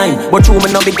at the time. But true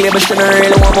me no big label, she no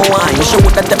really want my wine. She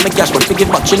would have take me cash, but to give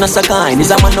back she no so kind.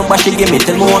 Is a man number she give me,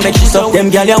 tell me what make she so.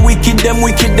 Them gyal are wicked, them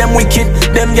wicked, them wicked.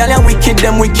 Them gyal are wicked,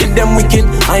 them wicked, them wicked.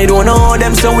 I don't know how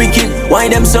them so wicked, why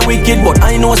them so wicked, but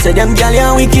I know say them gyal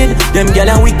are wicked. Them gyal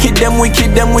are wicked, them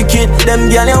wicked, them wicked. Them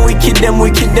gyal are wicked, them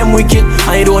wicked, them wicked.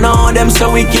 I don't know how them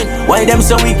so wicked, why them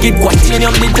so wicked.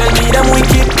 Quantinium they tell me them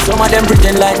wicked. Some of them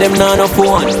pretend like them nah no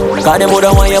phone, cause them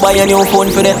woulda want you buy a new phone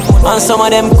for them. And some of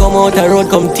them come out the road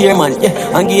come tear man,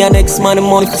 yeah, and give a next man a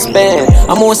month to spend.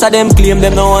 And most of them claim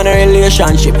them no want a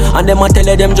relationship, and them a tell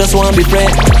you them just want be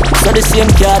friends. So the same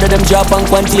card them drop and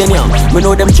Quantinium. Me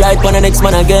know them try it on the next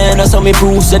man again. That's how me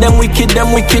prove. So them wicked,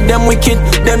 them wicked, them wicked.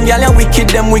 Them gyal are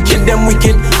wicked, them wicked, them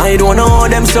wicked. I don't know how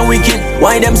them so wicked,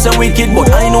 why them so wicked,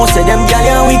 but I know say them gyal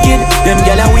are wicked. Them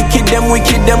gyal are wicked, them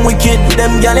wicked, them wicked.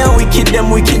 Them gyal are wicked, them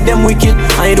wicked, them wicked.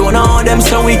 I don't know how them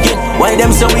so wicked, why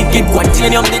them so wicked.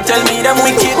 Quantinium they tell me them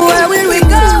wicked. Where will we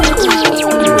go?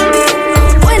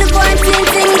 When the quarantine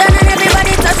thing done and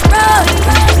everybody touch road.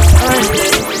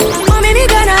 Mommy, me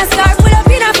gonna start, pull up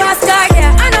in a fast car,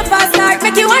 yeah. I know fast start,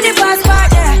 make you want the fast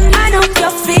part, yeah. I know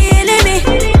you're feeling me,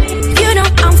 you know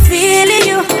I'm feeling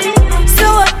you. So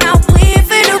what now we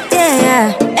feel up,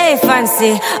 yeah. Hey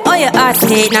fancy, oh your heart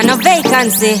hate, now no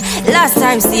vacancy. Last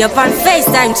time see you on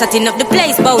FaceTime, chatting up the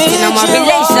place, boasting on my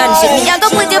relationship. Me I go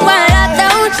put you on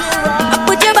lockdown, I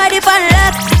put your body on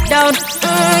lockdown.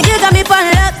 You got me on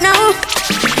lock now,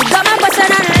 you got my person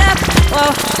on lock.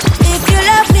 Oh, if you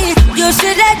love me, you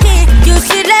should let me, you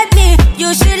should let me,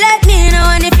 you should let me know.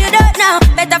 And if you don't know,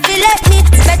 better feel let me,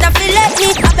 better feel let me,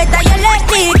 I better you let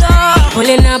me go.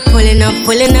 Pulling up, pulling up,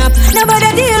 pulling up. Nobody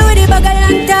deal with the bag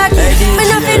and talk. Me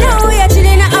nothing know we are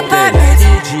chilling in an apartment.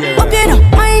 Hope you don't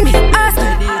mind me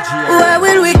asking, where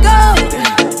will we go?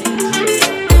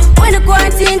 When the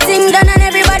quarantine thing done and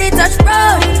everybody touch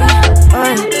road.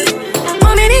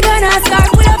 Mommy, me gonna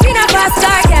start, pull up in a fast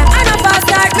car, yeah. I know fast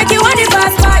start, make you want the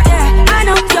fast part, yeah. I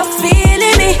know you're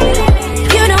feeling me,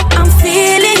 you know I'm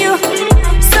feeling you.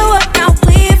 So what now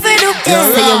we feel do? Yeah.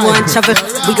 Say you want travel,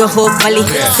 we go whole valley.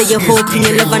 Say you hope in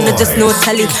your love and not just no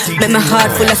tally. Make my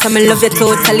heart full of some love you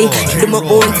totally. Do my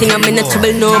own thing, I'm in a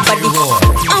trouble nobody.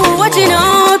 I'm watching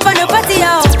out for the party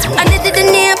out, and they did the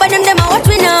name, but them I watch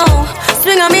me now.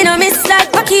 Swing on me no miss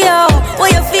like Pacquiao. What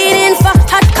you feeling for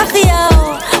hot coffee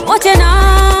out? What you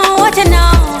know, what you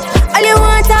know. All you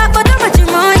want talk but how much you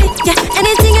money. Yeah,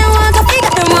 anything you want, go figure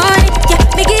the money. Yeah,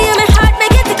 me give you my heart,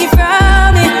 make you take it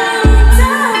from me.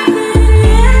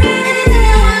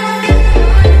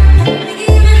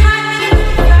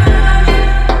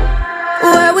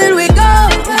 Where will we go?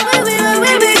 Where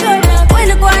will we go? When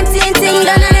the quarantine thing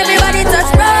done and everybody touch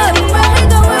road. Where we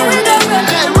go, where we go?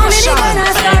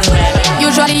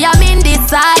 Usually I'm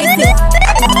indecisive,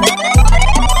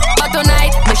 but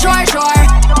tonight me sure.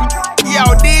 Yo,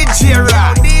 DJ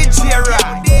Rock, DJ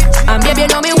Rock. And baby,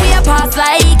 know me way past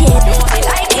like it.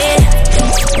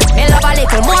 Me love a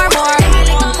little more.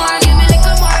 Give me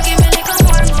little more.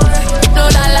 No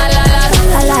la.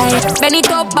 Bend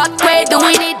it up back way,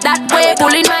 doing it that way.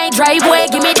 Pulling my driveway,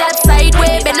 give me that side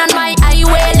way. Bend on my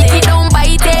highway, lick it down,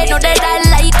 bite it. Know that I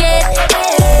like it.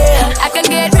 I can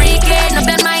get freaky,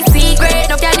 nothing my secret.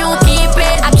 No can you keep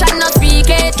it? Action not speak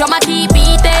it. Drama keep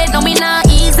beating. No me not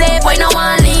easy, boy no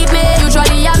one leave me.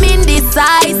 Usually I'm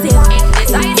indecisive,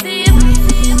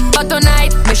 but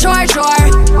tonight me sure.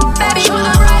 Baby, you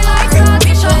a bright light, can't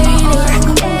be sure.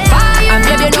 And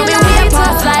baby, know me way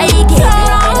past like it.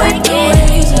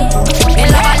 Me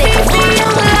love a little more.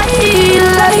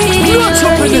 You're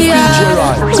jumping this DJ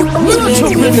right. You're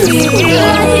jumping this.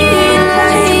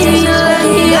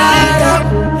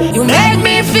 You make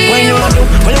me feel.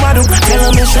 When you wanna do,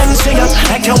 tell me sensing up.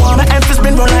 Like you want my emphasis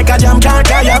spin run like a jam car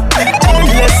tire.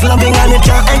 Endless loving and it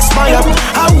can't expire.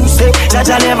 I will say that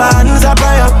I never answer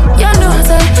prayer. You know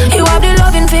say you have the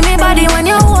loving for me body when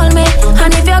you hold me.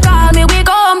 And if you call me, we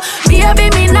come. Baby,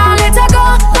 me now let you go.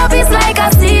 Love is like a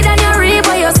seed and you reap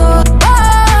what you sow.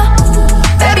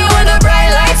 Baby, when the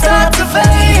bright lights start to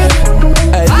fade,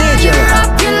 fire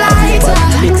up your lighter.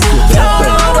 Don't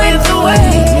know when to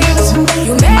wait.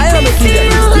 You make me feel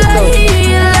like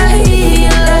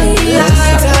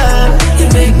lighter.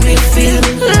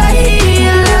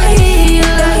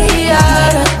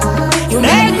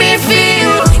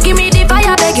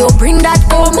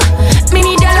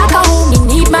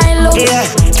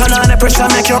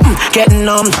 getting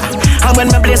numb. And when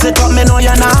me place it up, me know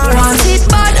you're not run. It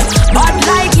bad, bad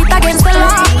like it against the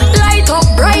law. Light up,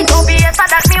 bright up, yes,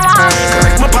 that me want.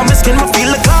 My palm, my skin, me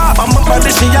feel the car. I'm a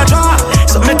body, she a draw.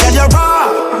 So me tell you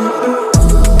raw.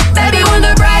 Baby, when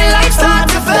the bright lights start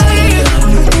to fade,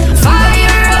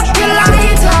 fire up your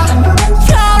lighter.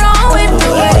 Float on with the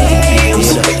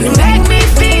waves. Make me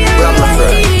feel like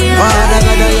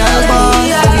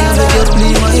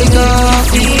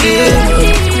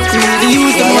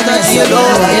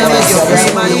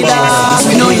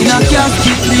we know you not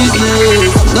casket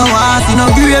business. No heart, you no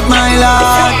grave, my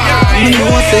lord. Me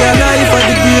know say a life for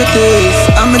the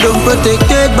greatest, and me don't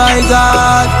protected by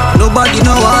God. Nobody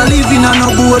know I live in a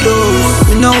no boat house.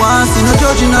 Me no want see no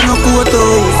judge in a no court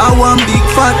house. I want big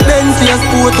fat Benz for a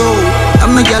sport house.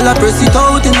 And me gyal a press it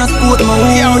out in a sport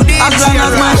mode. As long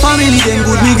as my family them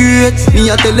good, me great. Me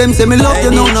a tell them say me love you,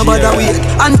 now nobody wait.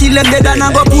 Until them dead and I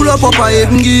go pull up a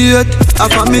heaven gate. A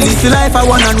family for life, I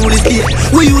wanna know the state.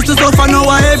 We used to suffer, now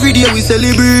every day we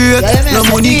celebrate. No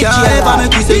money can ever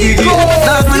make we segregate.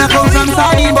 Dog man I come from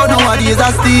sardine, but nowadays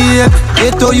I stay.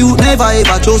 Ghetto you never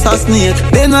ever trust a snake.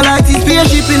 They no like this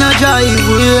spaceship in a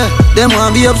driveway. Them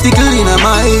want be obstacle in a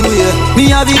my way.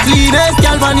 Me have the cleanest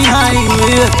gal on the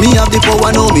highway. Me have the power,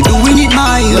 now me doing it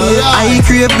my way. I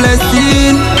crave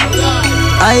blessing,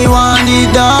 I want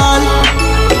it all.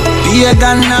 Be a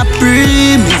gonna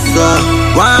pray me, sir.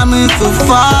 Why me to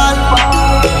fall?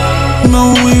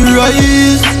 Now we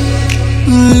rise,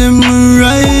 let me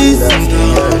rise.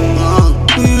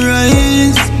 We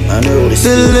rise,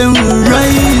 tell them we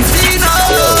rise.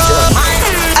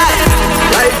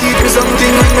 Life teach me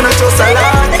something when me not trust a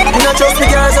lot. Me not trust me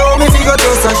girls, so me figure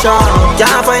trust a shot.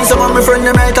 Can't find someone my friend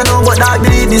them right I know, but dog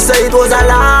believe me say it was a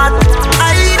lot.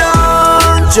 I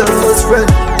don't trust friend,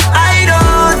 I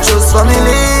don't trust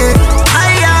family.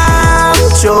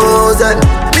 Chosen.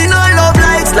 Me no love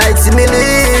likes like simile.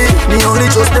 Me only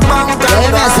trust the bank and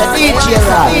God.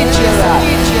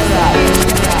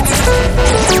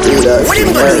 What you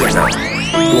gonna do now?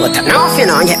 What now if you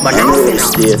don't get but now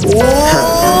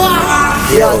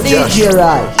Yo, DJ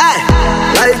Rod.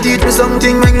 Life teach me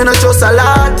something make me not trust a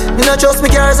lot. Me not trust me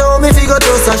cars, so me figure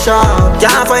trust a shop.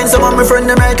 Can't find someone my friend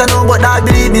them right I know, but dog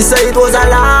believe me say it was a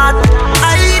lot.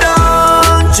 I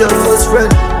don't trust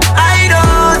friend,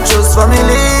 just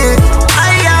family,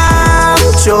 I am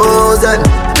chosen.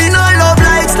 Me no love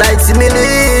likes like simile.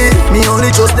 Me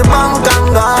only trust the bank and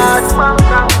God.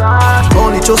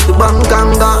 Only trust the bank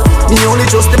and God. Me only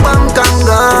trust the bank and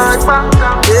God.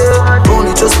 Yeah,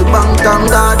 only trust the bank and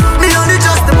God. Me only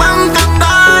trust the bank and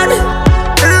God.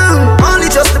 Only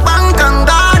trust the bank and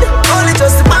God. Only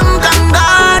trust the bank and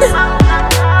God.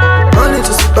 Only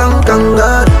trust the bank and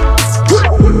God.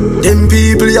 Them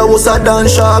people ya was a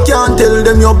dance shop. Can't tell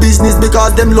them your business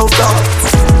because them love that.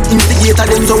 Instigator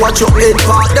them to watch your head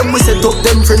part. Them we set up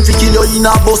them friends to kill you in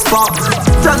a bus park.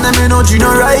 From them energy no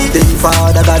right. Them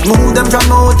father God move them from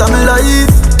out of my life.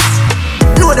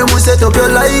 Know them we set up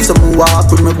your life. So me walk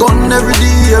with my gun every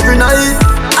day, every night.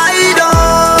 I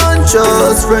don't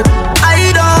trust friend,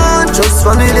 I don't trust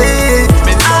family.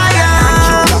 I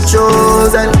am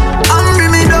chosen. Hungry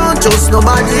me don't trust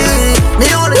nobody. Me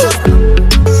only trust.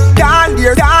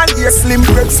 Can't hear slim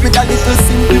breaks with a little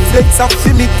simple flex of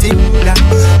finity.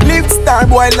 Live star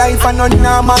boy life and on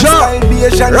normal style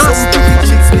Asian. Some pretty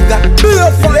chicks bigger.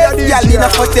 Left y'all in a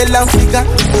hotel and figure.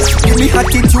 Give me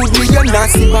attitude, me you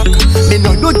nasty back. Me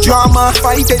no drama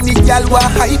fight any y'all wa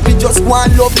hype. Me just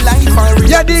want love life and real.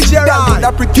 Yeah, DJ Rod.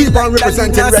 Keep on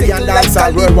representing reggae and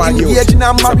dancehall worldwide youth. It's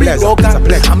a pleasure.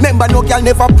 I remember no girl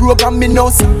never program me no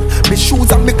sir. Me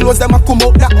shoes and me clothes them a come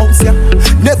out the house yeah.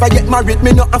 Never yet married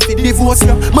me no have to divorce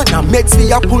ya. Man a makes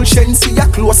me a pull shen see ya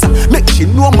closer. Make she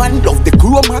know man love the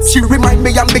chroma. She remind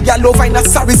me and me girl love in a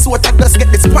sorry sort. I just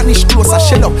get the Spanish closer.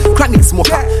 Shell up chronic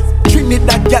smoker.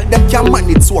 Trinidad girl them can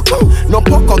manage soca. No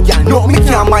poco girl no me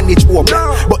can't manage home.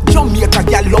 But Jamaica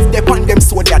girl love them and them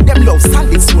soldier. Them love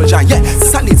solid soldier, yeah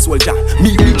solid soldier.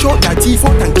 Me reach out that teeth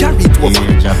out and carry it over.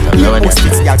 Yeah, most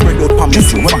kids girl spread out pa me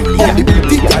sofa. Yeah, the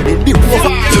big girl in the over.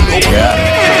 You know yeah.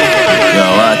 Yo,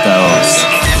 Waterhouse.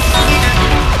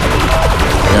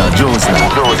 Yo, Josla.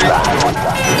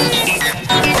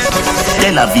 De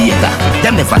La Vega.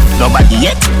 Them never nobody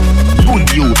yet. Good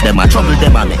youth, them a trouble,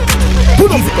 them a make.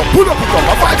 Pull up it up.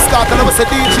 A fight start and I was a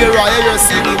DJ Rod. You're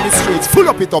seeing in the streets. Pull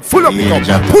up it up. Pull it up.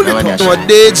 No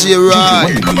DJ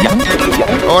Rod.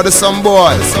 Or the some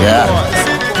boys. Yeah.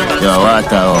 Yo,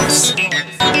 Waterhouse.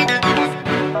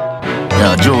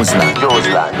 Yo, Josla.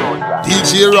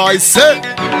 DJ Rod said.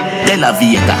 De La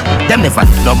Vega. Them never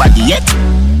nobody yet.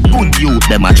 Good youth,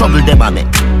 them a trouble, them a make.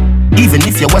 Even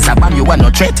if you was a bomb, you want no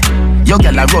threat. Your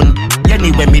girl a run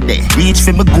anywhere me there. Reach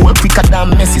for me goal quicker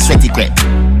than Messi sweaty crep.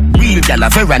 Real gal a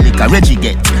Veronica Reggie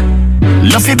get.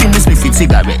 Love you business me fit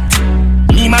cigarette.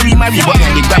 Me marry, but me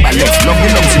grab a left. Love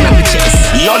belongs in my chest.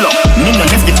 YOLO, me no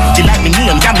left it. She like me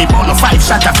neon, got me born a 5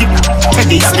 shot of it.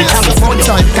 Teddy up the California,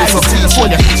 Cairo,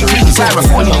 California,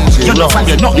 California. You know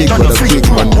value nothing, don't you free.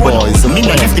 Me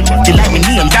no left it. She like me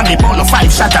neon, got me born a 5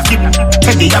 shot of it.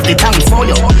 Teddy up the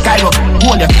California, Cairo,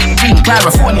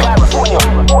 California.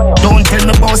 Don't tell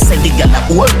me about say the girl a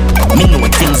old. Me know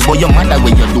things but your mother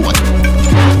when you do it.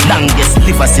 Longest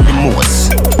liver see the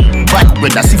most. Bad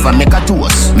brother if I make a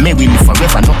toast. May we live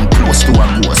forever, nothing close to a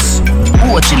ghost.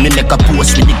 Watching me make a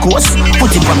post with the ghost.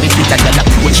 Put it on me Twitter, girl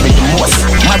approach me the most.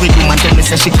 Married woman tell me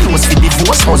say she close for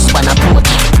divorce. Husband approach.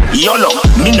 YOLO,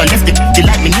 me no left it. She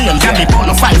like me neon, got me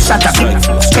born a 5 shot of it.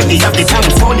 Steady up the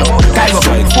California, Cairo,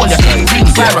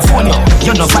 California.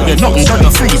 You know value nothing, don't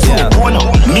you free.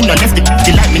 Me no left it.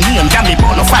 She like me neon, got me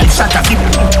born a 5 shot of it.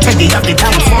 Steady up the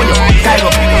California,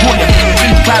 Cairo,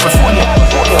 California.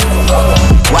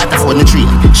 Water for the tree.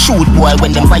 Shoot boy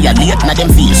when them violate na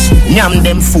them face. Nyam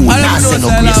them food, nah say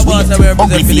no grace weight.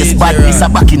 Ugly face badness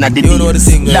a back in the days.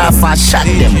 Laugh and shot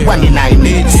them 1 in 9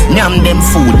 minutes. Nyam them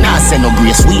food, nah say no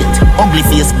grace weight. Ugly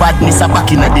face badness a back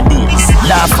in the days.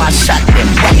 Laugh and shot them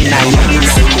 1 in 9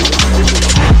 minutes.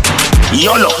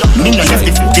 YOLO, me no left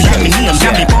it. She like me neon,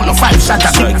 got me born a 5 shot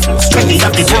of it. Steady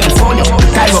up the California,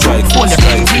 Cairo,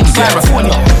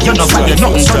 California. You know value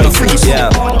nothing, don't you free.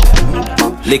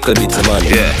 Little bit of money,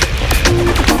 yeah.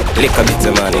 Little bit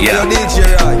of money, yeah.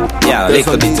 Yeah,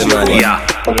 little bit of money, yeah.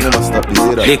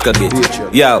 Little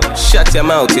bit, yo. Shut your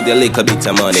mouth with the little bit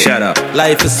of money. Shut up.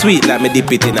 Life is sweet like me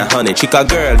dip it in a honey. Chick a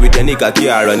girl with a nigga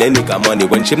car and a nigga money.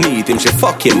 When she meet him, she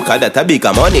fuck him, cause that a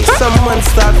bigger money. Some man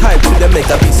start hype till they make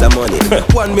a piece of money.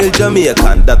 1 mil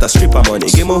Jamaican, that a stripper money.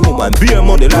 Give me woman beer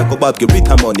money like a Bob give it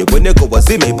a money. When they go a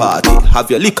Zimmy party,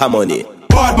 have your liquor money.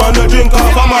 Bad man no drink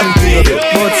off a man table.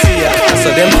 But see ya,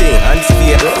 so them thing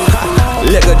unstable.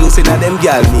 Lego juice in a them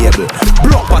girl nable.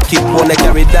 Block pocket wanna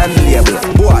carry down label.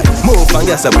 Boy, move and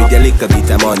gas up with a little bit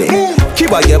of money.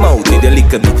 Keep out your mouth with a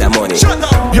little bit of money.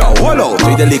 Yo, hold out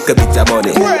with a little bit of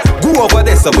money. Go over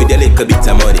there so with a little bit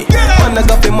of money. Man I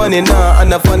got the money now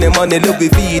and a funny money. Look we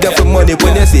feed up for money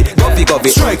when you see coffee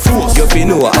strike force. You feel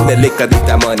know and a little bit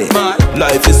of money.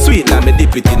 Life is sweet now me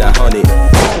dip it in a honey.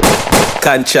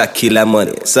 Contract killer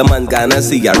money. Some man gonna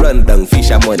see ya run down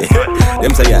fish money. Them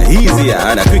say ya easier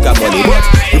and a quicker money. But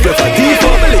we prefer deep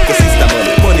over liquor sister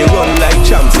money. Money run like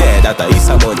champs, yeah, that is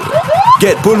a money.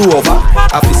 Get pull over,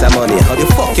 officer money. How the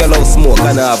fuck you love smoke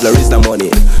and have the rest of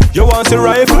money? You want a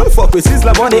rifle? Fuck with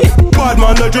Sizzler money. Bad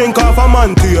man no drink off a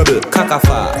man table. Cock a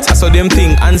fart, so them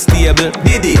thing unstable.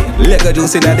 Diddy, Lego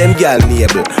juice in a them girl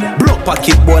nable. Block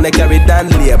pocket boy they carry down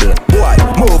label. Boy,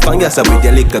 move and gas up with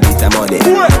a little bit of money.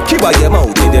 Keep out your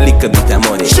mouth with a little bit of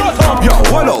money. Shut up. Yo,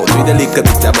 hold out with a little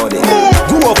bit of money.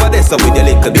 Go over there so with a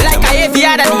little bit of money. Like I every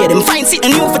other day, them find something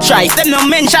new for try. Them no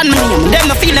mention my name, them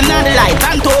no feel them not the light.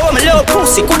 And to home, low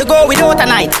pussy, coulda go without a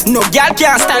night. No girl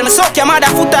can't style me, suck your mother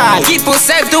foot high. Keep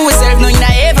yourself to yourself, no inna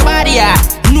everybody yeah.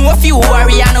 No if you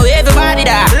worry, I know everybody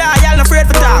that. Loyal, no afraid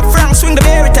for talk. Frank swing the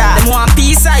berry top. Them want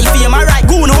peace, I feel my right.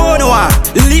 Go no one.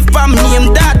 Live from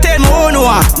name that tell me no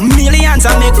one. Millions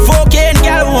I make 4K and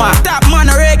girl one. Top man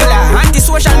a regular.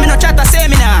 Anti-social me no chat a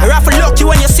seminar. Raffle lucky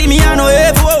when you see me I know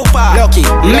every over. Lucky.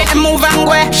 Make them move and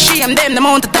go. Shame them the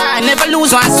amount of time. Never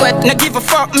lose one sweat. No give a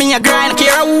fuck me a grind.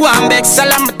 Care who I'm back.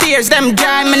 Salam my tears them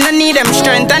dry. Me no need them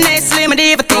strength. And they slim me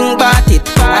never think about it.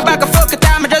 I back a fuck a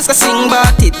time I just go sing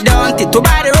about it. Don't it. To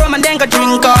buy the rum and then go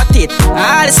drink out it.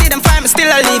 I see them find me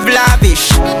still I live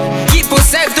lavish. Keep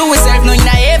yourself to yourself, no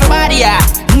inna everybody yeah.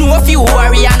 No if you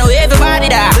worry, I know everybody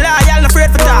that. Loyal, no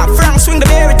afraid for talk. Frank swing the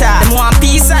berry top. Them want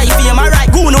peace, I feel my right.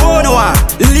 Go no one.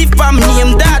 Live from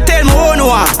name that tell me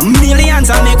no one. Millions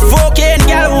I make 4K and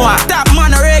girl one. Top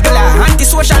man a regular.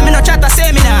 Anti-social me no chat a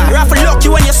seminar. Raffle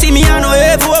lucky when you see me I know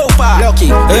every over.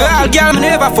 Lucky. All girl me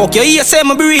never fuck you. You say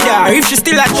my breeder. If she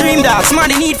still a dream dog,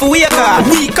 somebody need for wake up.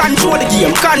 We control the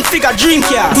game, configure dream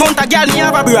card. Mount a girl me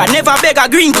have a bra, never beg a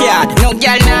green card. No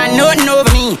girl nah nothing over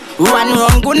me. One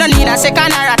run good no need a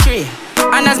second or a three.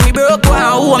 And as me broke one,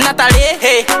 I'm not a lay.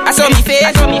 Hey, I saw me face.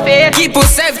 Keep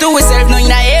yourself to yourself, no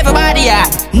inna everybody yeah.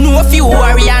 No if you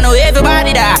worry, I know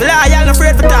everybody that. Loyal, no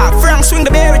afraid for talk. Frank swing the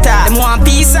berry top. Them want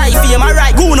peace, I feel my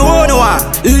right. Go no one.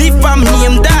 Live from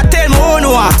name that tell me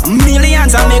no one.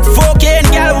 Millions I make 4K and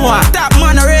girl one. Top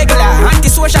man a regular.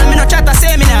 Anti-social me no chat a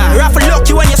seminar. Raffle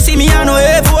lucky when you see me I know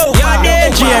every over.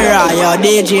 Yo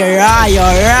DJ Rai, yo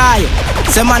Rai.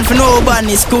 Some man for no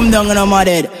badness come down on my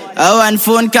head. I want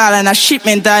phone call and a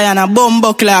shipment tie and a bomb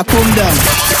buckler come down.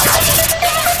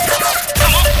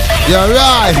 You're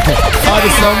right. How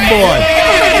is some boy?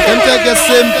 Them take it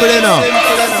simple enough.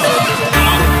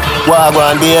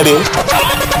 Wagwan baby.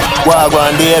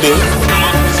 Wagwan baby.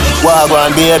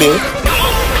 Wagwan baby.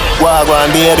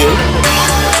 Wagwan baby.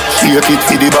 Shake it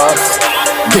for the boss.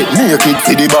 Get naked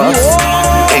for the boss.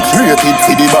 X-rated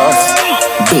for the boss.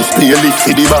 Best playlist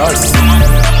for the boss.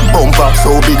 Bumper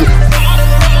so big.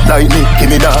 Like Nicki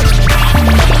Minaj.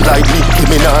 Like Nicki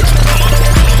Minaj.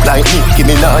 Like Nicki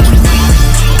Minaj.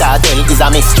 Cartel is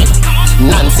a mystery.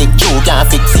 Nancy Drew can't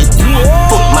fix it.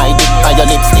 Put my dick on your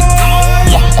lipstick.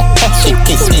 Yeah, she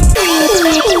kissed it.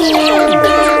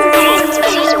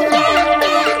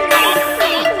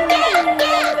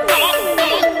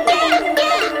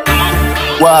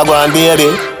 Wagwan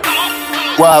baby.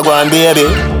 Wagwan baby.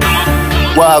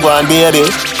 Wagwan baby.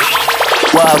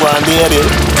 Wagwan baby.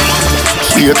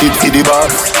 Shake it for the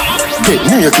boss. Get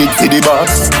naked for the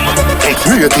boss.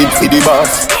 X-rated for the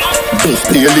boss. Best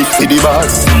playlist for the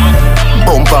boss.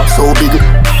 Bumper so big.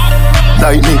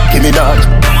 Like Nicki Minaj.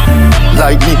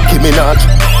 Like Nicki Minaj.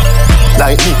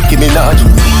 Like Nicki Minaj.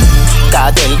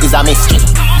 Cartel is a mystery.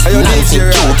 Nancy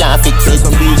Drew can't fix it.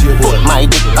 Put my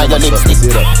dick on your lipstick.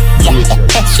 Yeah,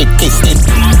 she kissed it.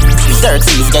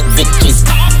 Xerxes get victories.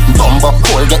 Bumbo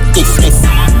Cole get dismissed.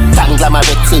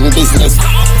 Conglomerates in business.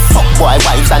 Fuck boy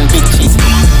wives and bitches.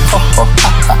 Oh,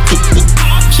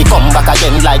 she come back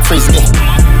again like frisbee.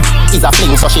 Is a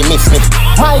fling so she miss me.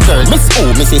 My girl miss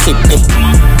who Mississippi.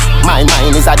 My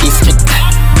mind is a district.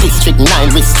 District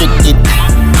 9 restricted.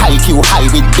 High Q high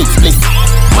with big split.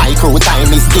 Micro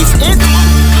time is this it.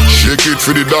 Shake it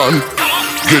for the dawn.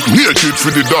 Get naked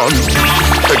for the dawn.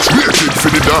 X-rated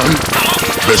for the dawn.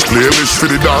 Best playlist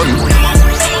for the dawn.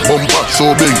 Bumper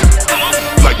so big.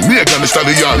 Like Megan Thee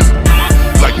Stallion.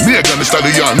 Like Megan Thee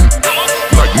Stallion.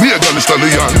 Like Megan Thee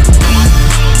Stallion.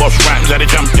 Boss Rhymes are the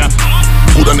champion.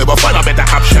 Coulda never find a better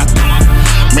option.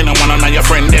 Me no wanna know your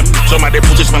friend them. Somebody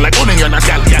put it smell like onion in a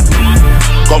scallion.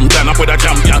 Come turn up with a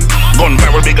champion. Gun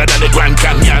barrel bigger than the Grand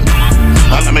Canyon.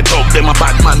 And let me talk them a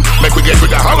bad man. Make we get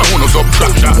with a hollow no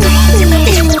subtraction.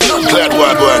 Glad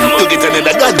wagwan. You get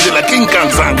another Godzilla King Kong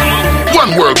song.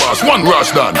 One word boss, one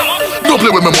rush done. Don't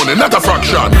play with my money, not a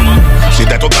fraction. See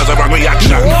that cause of a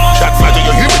reaction. Shot fire to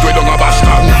your hear it, we don't have a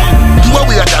stand. You are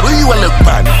weird, that way you a look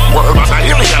bad. Word boss a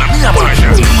alien and me a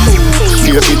Martian.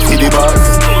 Shake it for the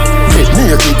boss. Get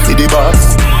naked for the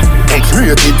boss.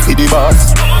 X-rated for the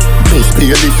boss. Best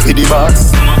playlist for the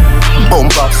boss.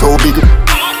 Bumper so big.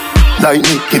 Like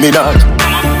Nicki Minaj.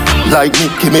 Like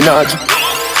Nicki Minaj.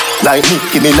 Like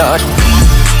Nicki Minaj.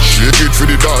 Shake it for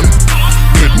the dawn.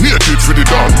 Get naked for the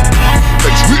dawn.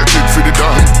 X-rated for the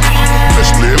dawn.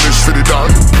 Best playlist for the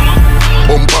dawn.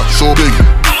 Bumper so big.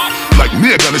 Like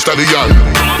Megan Thee Stallion.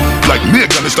 Like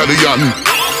Megan Thee Stallion.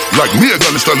 Like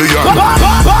Megan Thee Stallion.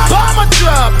 Bomb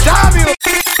drop, damn you.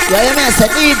 Yeah, you man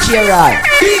said DJ right.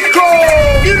 Ego,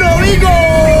 you know ego.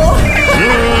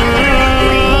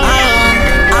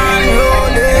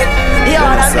 Yo,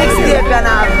 that mixtape can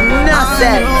have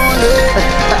nothing.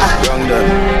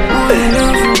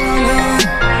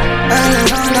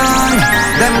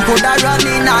 Them coulda run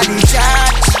in a the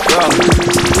church.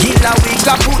 Killer we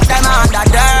can put them under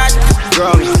dirt.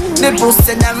 The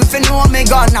pussy them fi know me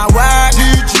gonna work.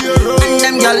 And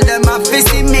them girl them a fi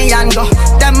see me and go.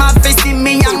 Them a fi see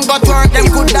me and go to work. Them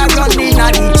coulda run in a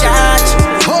the church.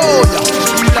 Hold up.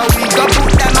 Killer we can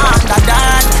put them under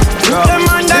dirt. Put them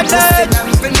under dirt. The pussy them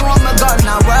fi know me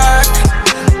gonna work.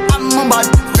 I'm a bad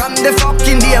from the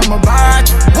fucking day my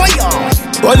birth. Why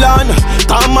Hold on,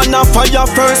 come on a fire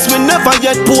first. We never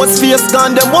yet post face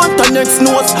gone. Them want the next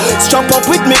notes. Strap up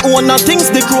with me own and things.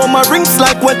 The chroma rings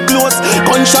like wet clothes.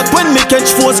 Gunshot when me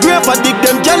catch force. Grave a dig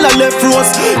them gyal a left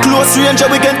rose. Close range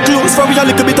we get close. For we a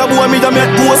little bit of boy me da make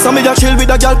post. And me a chill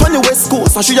with a gyal on the west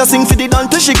coast. And she a sing for the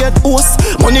dance till she get host.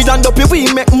 Money done up we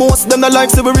make most. Them the life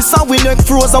say we resolve we neck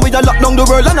froze. And we a lock down the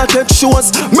world and a take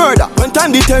shows. Murder when time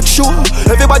the take show.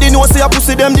 Everybody knows say a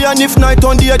pussy them day. And if night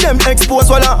on day them expose.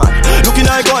 Well looking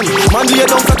like gun. Man lay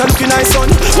down flat and looking nice son.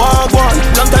 Walk one.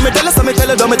 Long time me tell us, me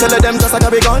tell them just like a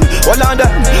big gun. Hold on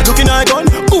them, looking like gun.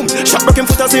 Boom, shot breaking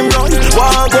foot as him run.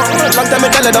 Walk one. Long time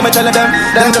me tell them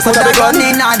just like a big gun.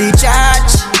 In the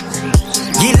church,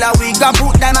 Gila we gon'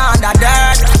 put them under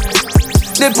dirt.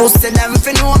 The pussy them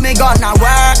fi know me gonna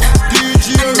work.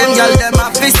 And them girl them a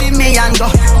fi see me and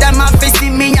go. Them a fi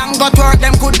see me and go to work.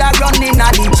 Them coulda run in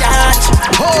the church.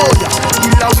 Oh yeah,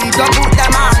 Gila we gon' put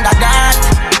them under dirt.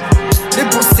 The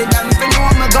pussy them fi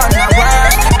know me gonna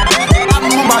work. I'm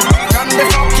mad from the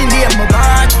fucking day my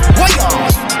birth. Why yo?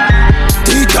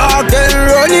 T-Talk them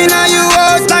running at you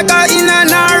house like a in a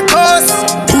narcos.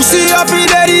 Pussy up in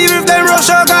the if them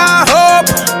rush a car up.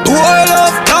 To all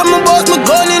of come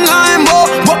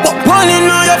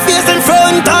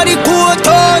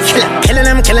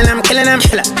killing them, killing them,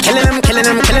 killing them, killing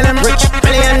them, killing them. Rich,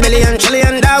 billion,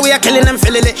 trillion, that we are killing them,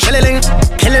 filling it, shilling.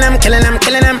 Killing them, killing them,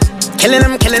 killing them. Killing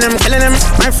them, killing them, killing them.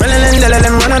 My friend and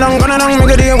them, run along, me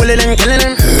go do you willing them, killing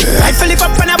them. I fill it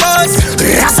up on a bus,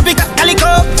 recipe got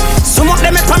calico. Some of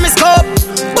them make promise scope,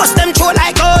 bust them throat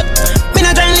like out. Me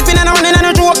not trying living and I'm running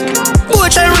on a joke. Boy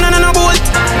try running on a boat,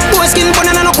 boy skin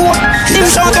bunning on a coat. Him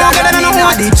shout out, get on a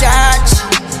boat. The church,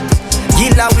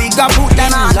 Gila we got put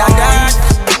them on the dirt.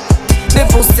 They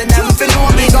pussy them fi know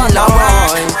me gonna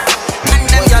work. And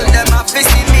them girl them a fi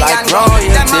see me like and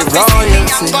royalty,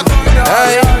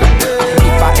 hey.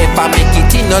 If I ever make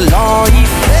it in a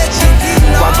life,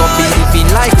 you are gonna be living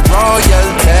like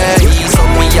royalty. So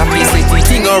me happy say the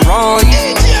thing alright.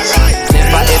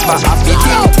 Never ever happy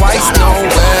think twice, no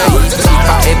way. If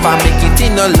I ever make it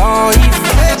in a life,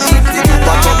 you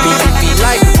are gonna be living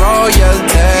like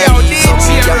royalty. So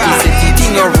me happy say the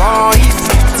thing alright.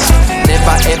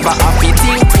 Never ever happy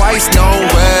think twice, no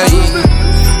way.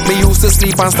 Me used to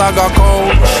sleep on Stagger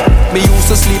Coach. Me used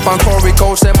to sleep on Corey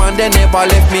Coach. Them and they never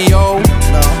left me out.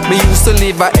 Me used to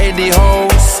live at Eddie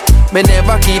House. Me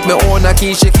never keep me own a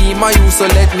key. She keep my used to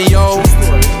let me out.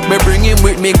 Me bring him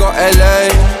with me go LA.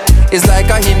 It's like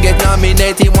a him get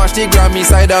nominated. Watch the Grammy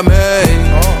side of me.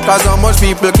 Cause how much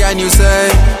people can you say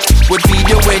would feed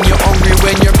you when you're hungry,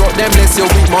 when you broke them bless you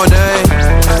with money.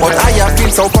 But I have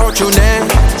feel so fortunate,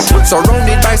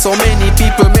 surrounded by so many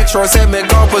people. Make sure say me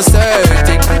go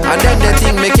pathetic. And then the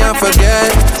thing me can't forget,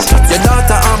 your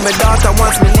daughter and my daughter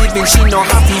wants me living, she no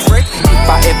happy fret. If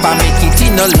I ever make it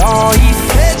in a life,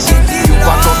 you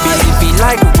are gonna be living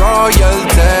like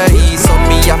royalty. So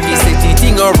me happy say the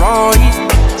thing alright.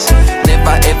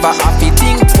 Never ever happy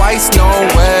think twice, no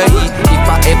way. If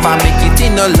I ever make it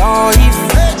in a life,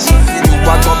 you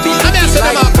are gonna be living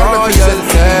like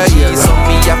royalty. So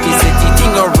me happy say the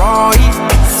thing alright.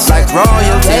 Like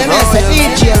royalty,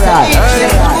 royalty.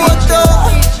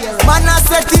 Man I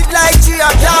set it like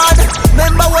G-A-God.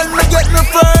 Remember when me get me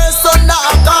first under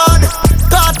a God.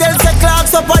 Cartel say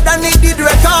clocks up and I needed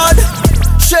record.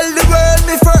 Shell the world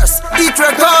me first, eat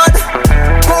record.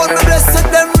 Call me blessed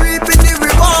them reaping the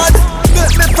reward.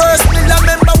 Get me first, me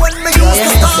remember when me used to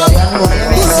start.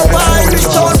 Blue Irish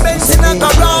town bench in a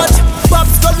garage.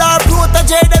 Pops color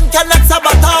protege, them cannot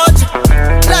sabotage.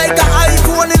 Like a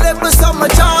iPhone 11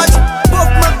 summer charge. Buff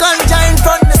my ganja in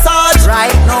front the sarge.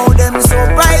 Right now them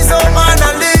surprise, oh man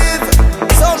I live.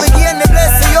 So me gain the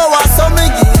blessing, yo I so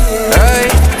me give. Hey,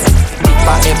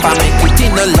 if I make it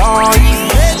in a life,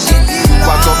 you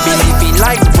are gonna be living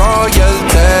like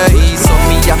royalty. So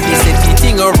me happy say the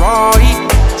thing alright.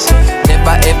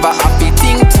 Never ever happy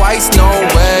think twice, no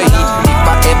way. If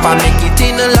I ever make it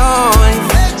in a life,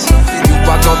 you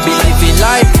are gonna be living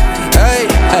like, hey,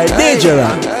 hey,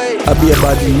 dangerous. I be a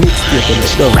bad mixtape on the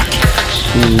show.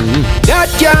 That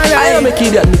can't I am a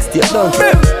kid that mixtape down.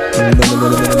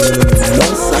 No,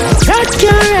 that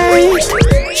can't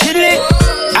Chile,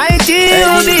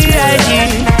 I-T-O-B-I-G.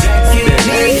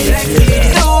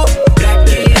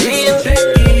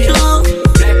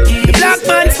 The black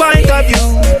man's point of view.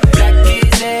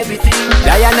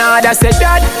 Diana said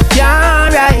that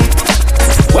can't right.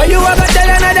 What you ever tell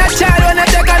another child when I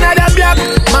take another black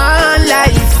man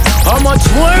life? How much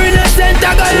more innocent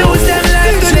I gonna lose them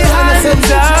life to the hands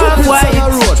of white?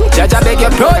 Judge I beg you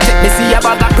protect me, see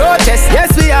about the protest.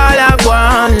 Yes we all have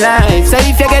one life. So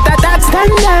if you get attacked,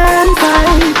 stand and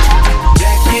fight.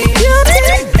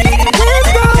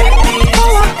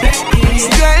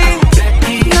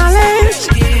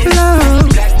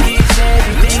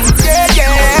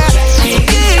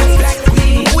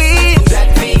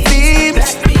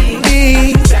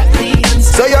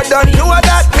 So you don't know what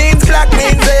that means. Black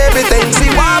means everything. See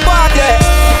what about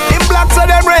yeah. In black so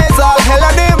them raise all hell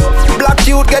on him. Black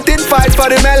youth getting fight for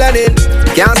the melanin.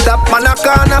 Can't stop man a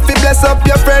corner fi bless up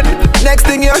your friend. Next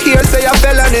thing you hear say you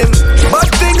fell on him.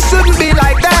 But things shouldn't be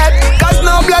like that. Cause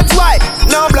no blood's white,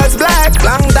 no blood's black.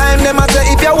 Long time them a say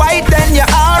if you're white then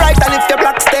you're alright. And if you're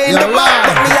black stay in the back.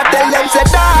 But me a tell them say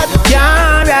that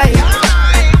can't right.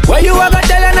 What you ever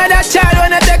tell another child when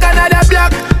I take another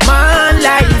black man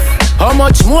life? How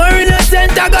much more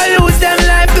innocent I gonna lose them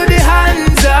life to the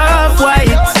hands of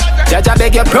white? Judge I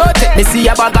beg you protect me, see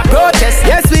about the protest.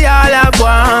 Yes we all have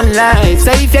one life. So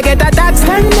if you get attacked,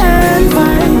 stand and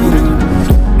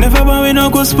fight. Never but we no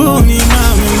go spoon me,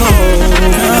 mommy more.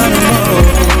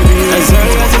 As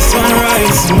early as the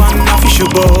sunrise, man I fish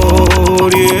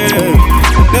about, yeah.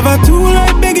 Never too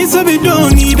late begging so we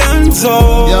don't need answer.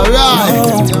 You're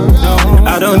right. No,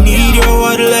 I don't need your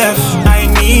word left. I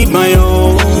need my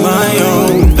own.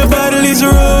 The battle is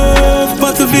rough,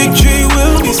 but the victory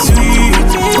will be sweet.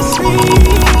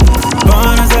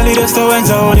 Born as a leader, so ends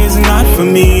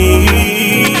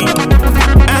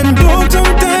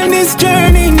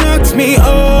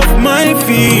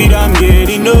feet, I'm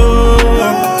getting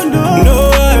old.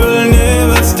 No, I will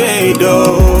never stay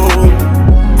though.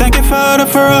 Thank you, Father,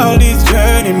 for all these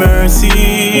journey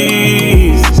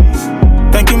mercies.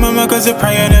 Thank you, Mama, cause your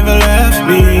prayer never left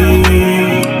me.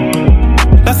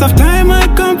 Lots of time I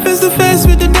come face to face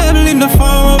with the devil in the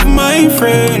form of my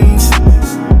friends.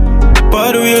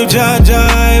 But we'll judge,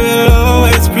 I will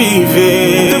always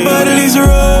prevail. The battle is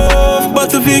rough, but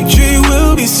the victory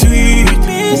will be sweet.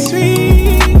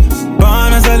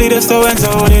 Born as a leader, so and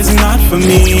so it is not for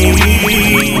me.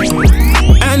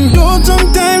 And though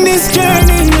sometimes this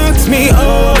journey knocks me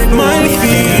off my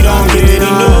feet, I'm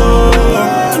getting old.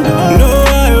 No,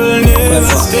 I will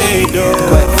never stay though.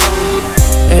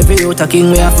 Every youth a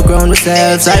king, we have to ground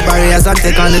ourselves. Side barriers and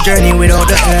take on the journey without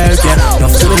the help, yeah.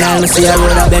 Enough to the line, we see a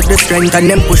road, I beg the strength. And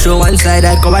them push you one side,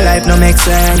 like our life no make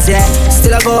sense, yeah.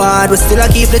 Still I go hard, we still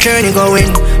I keep the journey going.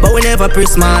 But we never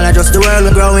pretty small, I just the world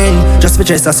we growing. Just for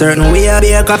just a certain way, I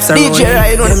be a cops around. DJ,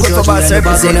 I don't know about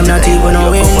service, them not even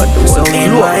knowing. So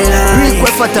in my life,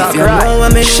 if you know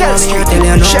what me show me, I tell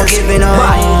you no giving up.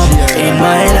 In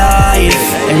my life,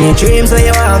 any dreams that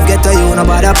you have, get to you,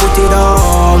 nobody put it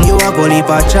on. You a go leap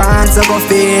a chance to go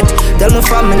fit. Tell me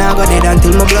from me now go dead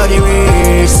until my bloody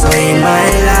rich. So in my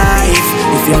life,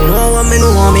 if you know what me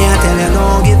know me, I tell you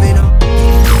no giving up.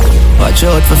 Watch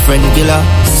out for friend killer.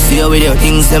 See with your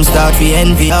things them start for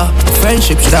envy.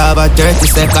 Friendship should have a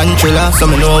 30-second thriller. So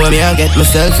me know where me I get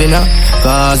myself in.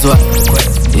 Cause what?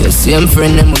 You same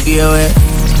friend them will give away.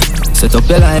 Set up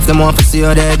your life, them want to see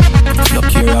you dead. No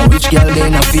care which girl they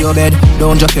not for your bed.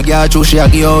 Don't drop your girl through, she'll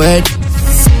give you head.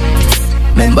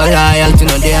 Remember loyalty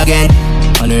no day again.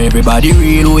 And everybody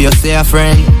real who you say a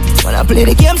friend. When I play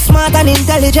the game smart and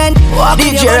intelligent.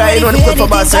 DJ, I don't know for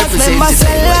my self-representation.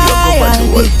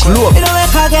 You know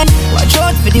work again. Watch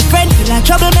out for the friend, feel like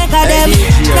troublemaker them.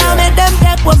 Now make them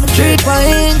take what me 3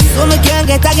 points. So me can't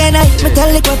get again. I me tell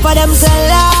the for them say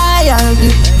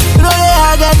loyalty. You know they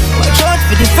again. Watch out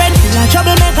for the friend, feel like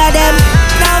troublemaker them.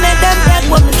 Now make them take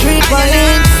what me 3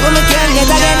 points. So me can't get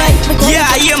again. I me tell yeah,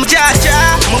 I am Jaja.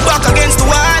 I'm back against the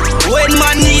wall. When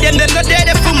man need them not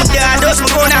dead for my dad. Those me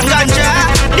gun and ganja.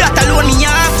 That alone me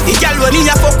have. The girl with me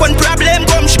a fuck one problem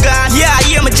come she gone. Yeah,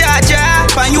 I am Jaja.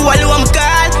 And you alone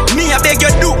call. Me a beg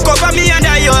you do cover me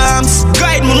under your arms.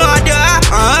 Guide my mother.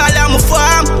 All of my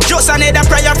farm. Just another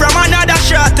prayer from another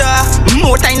shutter.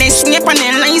 More time than snap and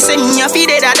then line say me a feed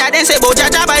it that then say about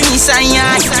Jaja by me sign.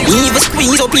 Even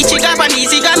squeeze up each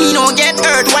Japanese. Got me no get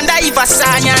hurt. Wonder if a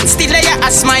science still lay a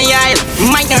smile.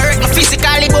 Might not hurt me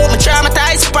physically but me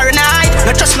traumatized paranoid.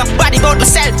 Not trust nobody but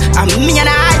myself. I'm me and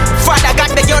I. Father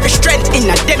God beg you're the strength in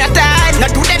a dinner time.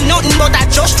 Not do them nothing but I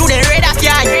just do the red of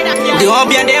your eye. The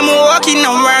hobby and them walking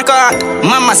on work hard.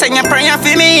 Mama saying a prayer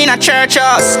for me in a church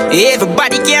house.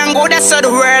 Everybody can go, that's how the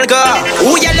world go.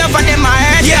 Who you love and them I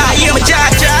heard. Yeah, I am a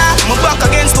Jaja. I'm back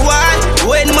against the wall.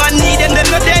 When man need them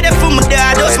not dead for my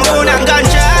dad. Those my own and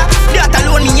ganja. That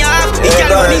alone me have. It can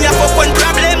only have fuck one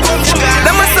problem come sugar.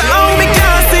 Them must say oh me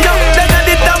can't see you. Then I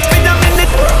did that for a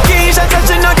minute. Keisha said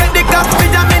she no get the cup for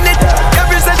a minute.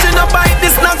 Every session no buy the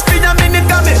snacks for a minute.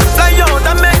 Come in, fly out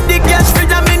and make the cash for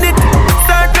a minute.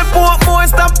 Start report more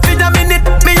stop for a minute.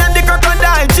 Me and the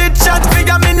crocodile chit chat for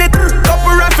a minute.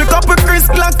 Couple rifle, couple Chris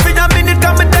clock for a minute.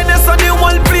 Come and tell us on the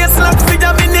whole place lock for a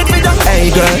minute. Hey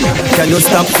girl, can you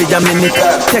stop for a minute?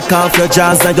 Take off your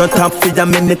jaws and your top for a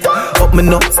minute. Up me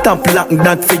no, stop lock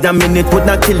that for a minute. Would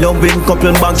not kill you win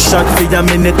couple back shot for a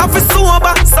minute. I feel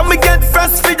sober, so me get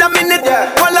fresh for a minute.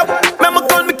 While up, me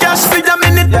call me cash for a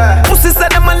minute. Pussy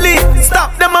said them a lead,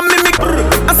 stop them a mimic.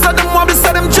 I saw them wobble,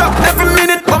 saw them drop every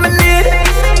minute. What me need?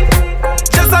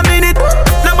 Just a minute.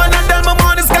 No man and tell me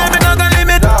more the sky, me not gonna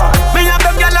limit. Me have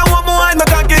them gyal I want more wine, me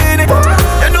can't get it.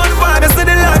 You know the vibe, you see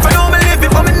the life, I know me live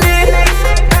it. What me need?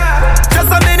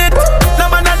 Just a minute. No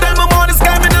man and tell me more the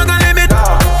sky, me not gonna limit.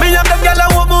 Me have them gyal I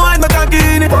want more wine, me can't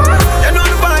get it. You know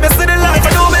the vibe, you see the life,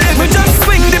 I know me live it. Me just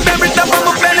swing the berry top on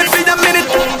my belly for a minute.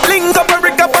 Link up a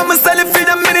rig up on my celly for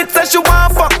a minute. Say she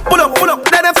want fuck, pull up,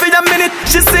 let her for a minute.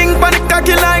 She sing for the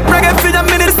cocky like reggae for a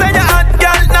minute. Say you hot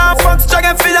girl, now fuck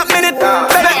dragon for a minute.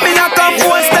 Let me not come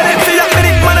force, tell it for a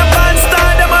minute. Man a band star,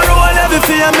 them a roll every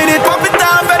for a minute. Pop it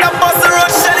down, better bust the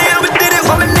rush, Shelly, and we did it,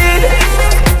 what we need.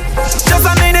 Just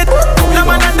a minute. No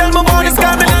man and tell me about this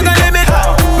guy, me not gonna limit.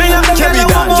 Me have them tell you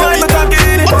one more, me can't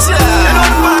get it. You know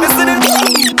the vibe, you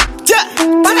see it. Yeah,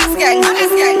 but that's gang.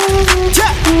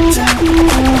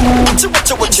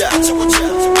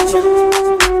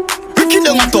 Ricky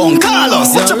Downtown, Carlos,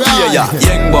 what you play, yeah?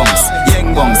 Yang bongs, yang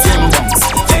bongs, yang bongs,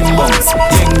 yang bongs,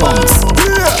 yang bongs,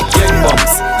 yang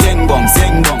bongs, yang bongs,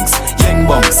 yang bongs, yang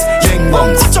bongs, yang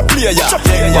bongs. What you play?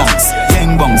 player.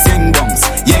 Yang bongs, yang bongs,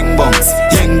 yang bongs, yang bongs,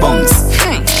 yang bongs,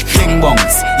 yang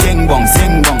bongs, yang bongs,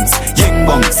 yang bongs, yang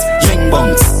bongs, yang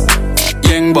bongs,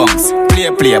 yang bongs.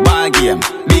 Play ball game,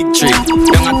 big trick,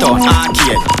 down a town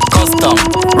arcade, custom,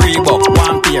 Reebok,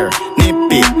 one pair,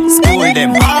 nippy, school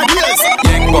them.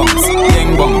 Yang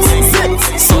bongs,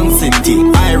 Sun City,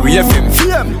 Irie FM,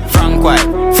 Frank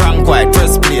White,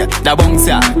 first play, the bongs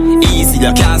ya, easy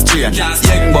you can't strain.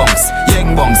 Yang bongs,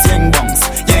 yang bongs, yang bongs,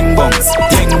 yang bongs,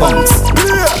 yang bongs,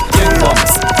 yang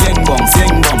bongs, yang bongs,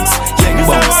 yang bongs, yang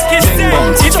bongs, yang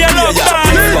bongs. If you love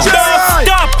that,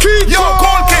 stop. Yo,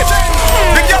 cold kid.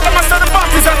 The girl that must have the back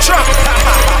is a trap.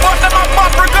 But them a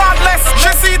bop regardless.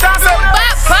 She see that say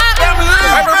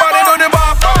everybody do the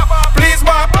bop. Please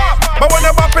bop. But when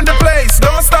you bop in the place,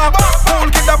 don't stop. Cool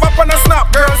kid a bop and a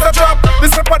snap. Girls a drop. The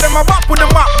step of them a bop with the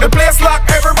map. The place lock.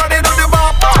 Everybody do the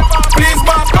bop. Please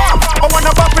bop. But when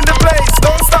you bop in the place,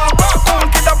 don't stop. Cool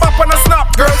kid a bop and a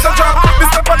snap. Girls a drop. The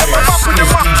step of them a bop with the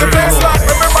map. The place lock.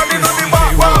 Everybody do the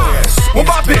bop. We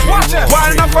bop it.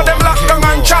 While enough of them lock down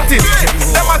and chatting.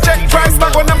 Them a check price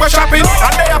back when them go shopping.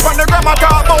 And they up on the grammar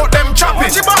talk about them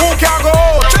chopping. Who can go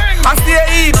out and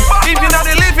stay in? Even in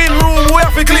the living room we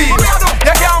have to clean.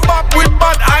 You can't bop with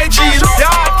bad hygiene. Your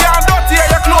heart can't dirty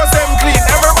and your clothes them clean.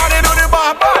 Everybody do the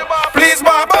bop. Please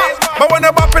bop. But when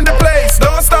you bop in the place,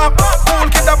 don't stop.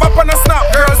 Cool kid a bop and a snap.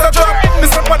 Girls a drop.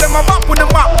 This up of them a bop with the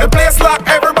map. The place lock.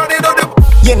 Everybody do the.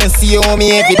 You know see how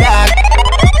me every dog.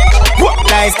 What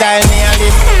lifestyle me a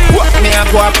live? What me a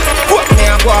go up? What me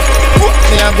a go up? What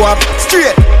me a go up?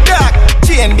 Straight, dark,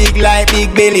 chain big like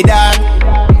big belly dog.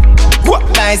 What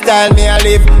lifestyle me a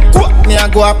live? What me a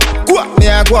go up? What me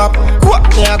a go up? What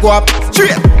me a go up?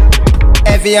 Straight.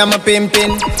 Heavy I'm a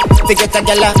pimpin'. To get a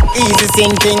gala, easy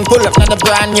sinking. Pull up another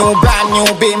brand new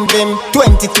bim bim.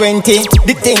 2020,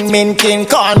 the thing minting.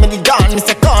 Call me the Don,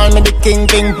 Mr. Call me the king.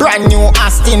 Brand new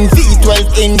Aston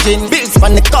V12 engine. Bills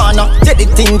on the corner, get the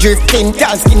thing drifting.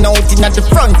 Girls skin out in at the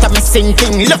front, I'm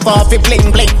sinking. Look off it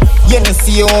bling bling. You know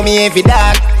see how me every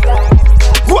dog.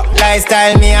 What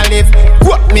lifestyle me a live?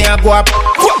 What me a go up?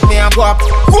 What me a go up?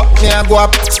 What me a go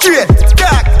up? Straight,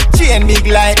 dark, chain big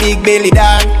like big belly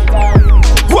dog.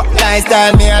 What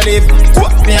lifestyle me a live?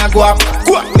 What me a go up?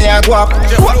 What me a go up?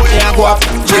 What me a go up?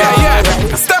 Yeah.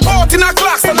 Step out in a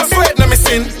class and a sweat no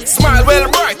missing. Smile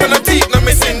well bright and a teeth no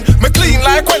missing. Me clean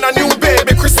like when a new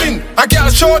baby christen. A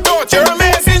girl short out, you're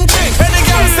amazing chick. Any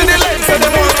girl see the legs so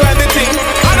them want climb the thing.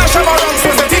 And a shabba run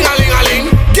says the ting a ling a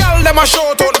ling. Girl them a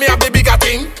short out, me have the bigger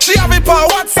thing. She have it for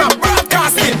WhatsApp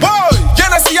broadcasting. Boy, you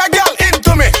know see a girl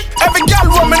into me. Every girl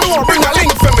want me know bring a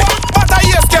link for me. But I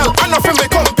yes girl, I know for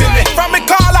me company. From me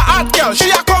call a hot girl,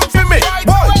 she a come for me.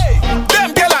 Boy,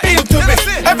 them girl are into me.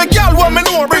 Every girl want me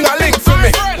know bring a link for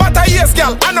me. But I yes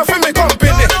girl, I know for me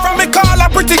company. From me call a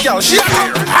pretty girl, she a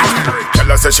come. Tell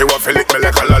her say she want to lick me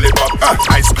like a lollipop.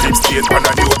 Ice cream stain on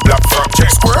a new black frock.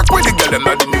 Just work with the girl and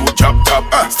not the new job top.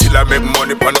 Still I make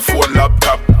money on the phone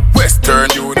laptop. Western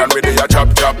Union with the chop.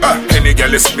 Any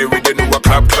girl is me with the new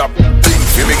clap. Think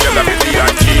for me girl with the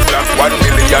antique black. $1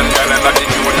 million and the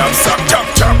new knapsack.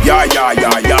 Chop. Yeah.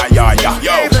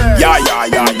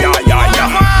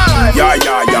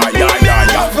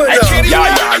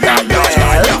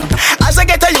 As I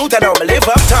get a youth and I don't live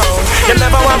uptown. They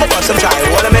never want me but some try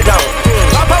hold me down.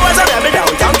 Papa was a rebel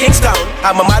downtown Kingston,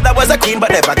 and my mother was a queen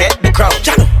but never get the crown.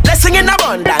 Blessing in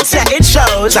abundance, yeah it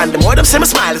shows. And the more them see me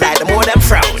smiles, like the more them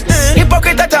frown.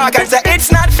 Hypocrite talk and say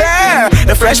it's not fair.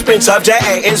 The Fresh Prince of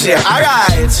J.A. is here.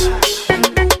 Alright.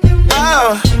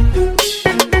 Oh,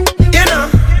 you know.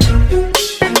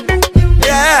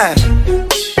 Yeah.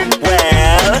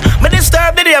 Well, me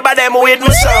disturb the day by them with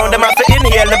my sound. Them have to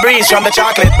inhale the breeze from the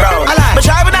chocolate brown. Me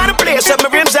driving down the place and my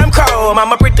rims them chrome.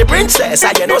 I'm a pretty princess,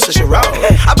 and you know so she wrong.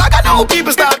 I back I know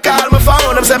people start calling my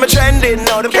phone. Them say me trending,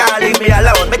 no them can't leave me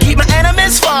alone. Me keep my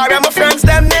enemies far and my friends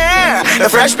them near. The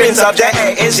Fresh Prince of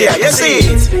J.A. is here, you see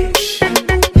it.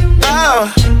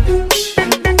 Oh,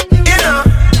 you know.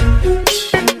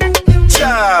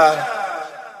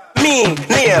 Me,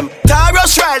 name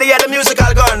Taros Riley, yeah, the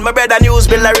musical gun. My brother news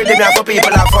bill a rhythm here for people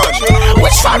have fun.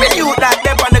 Which foreign youth that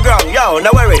dip on the ground? Yo,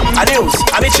 no worry, a news,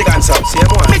 a Michigan son. See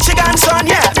him one. Michigan son,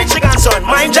 yeah, Michigan son.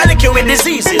 Mind jelly with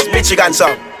diseases, Michigan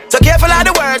son. So careful of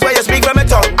the words where you speak from my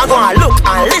tongue. I'm gonna look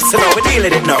and listen how we deal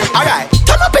with it now. Alright,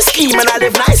 turn up a scheme and I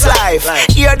live nice life.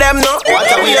 Hear them now, what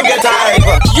a way them get hype.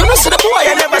 You know see the boy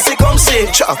I never see come see.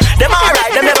 Them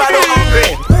alright, them never look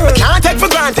hungry. I can't take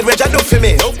for granted what you do for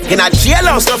me. In a jail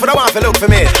house, stuff I don't want to look for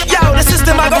me. Yo, the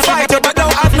system I go fight you, but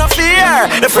don't have no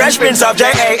fear. The Fresh Prince of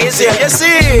J.A. is here, you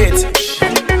see it.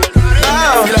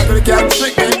 Oh, you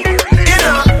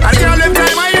know, I can't live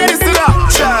time I hear this to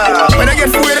that. When I get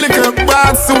food,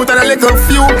 little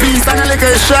few piece and a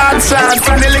little short shots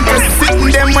and a little sitting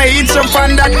them way each up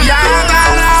on that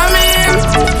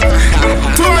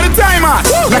two at a time,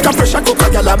 like a pressure cooker,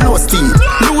 girl, I blow steam.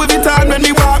 Louis Vuitton when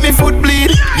me walk, me foot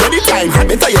bleed. Yeah, the time, I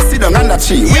better you sit down on that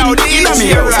tree. We out in a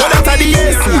me house, so that's the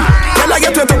AC. Girl, I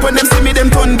get wet up when them see me, them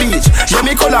turn beach. Yeah,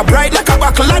 me color bright like a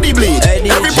buckle of the bleach.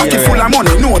 Every pocket full of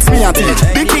money, notes me a teach.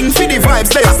 The king for the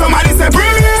vibes there, somebody say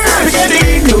brilliant. We get the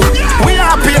igloo, we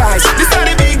happy eyes. This are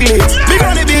the big leagues, big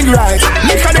on the big rides.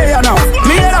 Look at there now,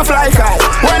 me head a fly kite.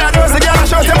 When I does the girl, I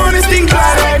shout, the money stink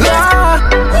like. Yeah,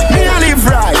 me a live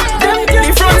right.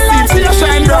 The front seat, see you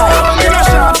shine bright. In a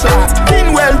sharp shot,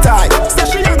 king well tight. So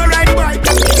she never ride the bike.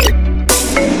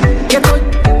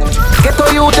 Get to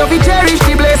you to be cherish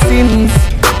the blessings.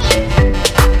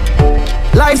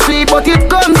 Life sweet, but it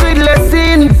comes with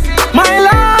lessons. My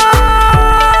life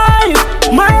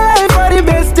are the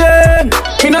best thing.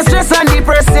 In a stress and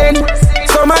depression.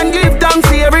 So man give thanks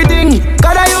to everything.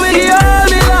 God, I will give all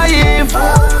my life.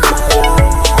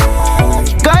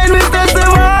 Guide me steps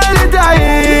all the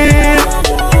time.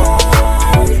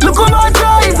 Look how my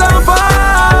joys and fall.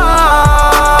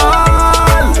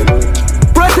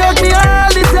 Protect me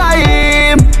all the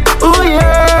time. Oh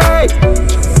yeah.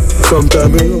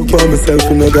 Sometimes I look for myself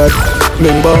in a God.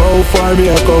 Remember how far me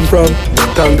I come from.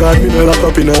 Thank God me no lock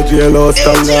up in a jailhouse.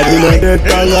 Thank God me no dead.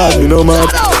 Thank God me no mad.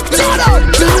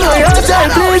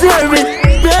 Please hear me.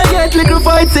 Me I get little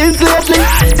fights since lately.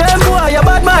 Them boy a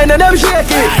bad mind and them shake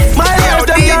it. My life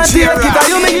them can't take it. And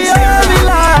you make it all me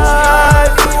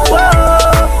life. Whoa,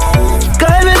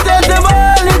 cause me tell them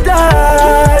all the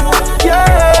time.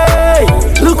 Yeah,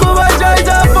 look how my joys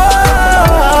are fall.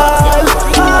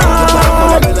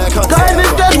 Cause me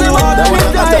tell them all the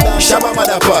time. Shabba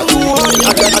motherfucker.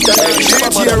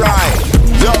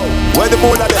 Yo, where the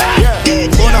moon are there? Yeah.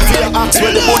 Gonna feel axe where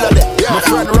the moon are there. My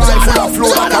friend ride full of flow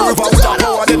like a river with a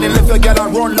power. Then they lift a girl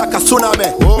and run like a tsunami.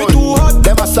 Me too hot.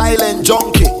 Them a silent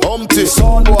junkie. Humpty.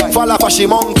 Son boy. Fall off a she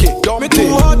monkey. Dumpty.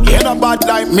 Ain't a bad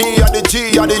like me or the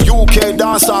G or the UK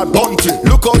dancer bunty.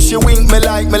 Look how she wink me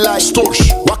like stush.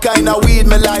 What kind of weed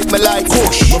me like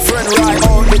kush. My friend ride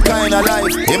all the kind of life.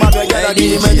 Him a be girl a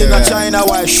give me in a China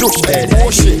while shush.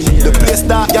 Oh shit. The place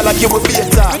that girl a give a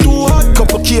beta.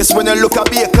 Couple case when you look a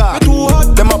baker.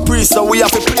 Them a priest so we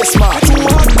have to play smart.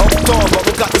 Uptown but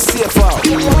we got the safe out.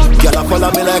 Girl a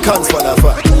follow me like hands for the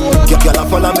fact. Girl a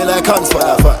follow me like hands for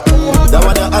the fact. That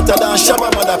one a hotter than Shabba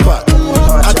motherfucker.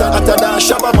 Hotter than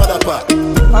Shabba motherfucker.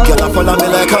 Girl a follow me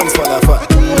like hands for the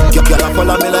fact. Girl a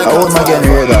follow me like hands for the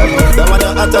fact. That one a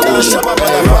hotter than Shabba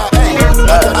motherfucker.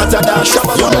 Hotter than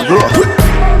Shabba motherfucker.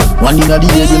 One in a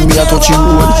day when me a touching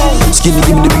road. Skinny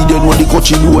give me the video when the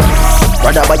coaching road.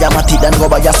 Rather buy a matic than go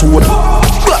buy a sword.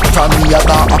 Black from me a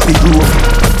got happy grove.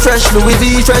 Fresh Louis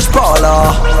V, fresh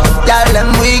Paula. Y'all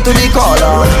them weak to the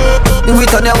color. Do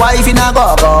it on your wife in a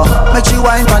go-go. Make she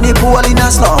wine on the pool in a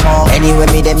slow-mo. Anyway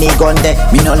me dem me gun de,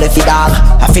 me no left it dog.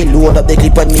 I feel load up the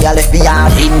clip when me a left me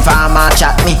yard. Informer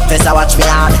chat me, first I watch me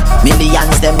hard.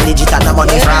 Millions them legit and the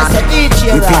money fraud.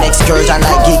 Whipping excursion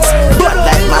like gigs, blood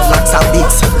like Mad Max and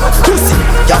Biggs. Pussy,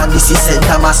 y'all this is St.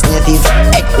 Thomas native.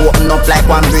 Head open up like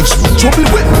one bridge. Trouble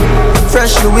with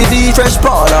fresh Louis V, fresh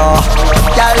Paula.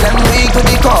 Y'all them weak to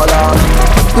the color.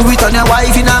 Do it on your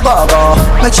wife in a go-go.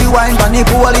 Make she wine on the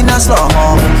pool in a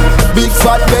slow-mo. Big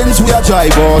fat Benz we a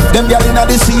drive out. Them gyal inna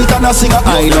the seat and a sing a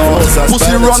high note.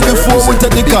 Pussy run before we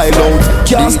take the kyle out.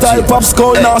 Can't style pop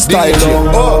skull now style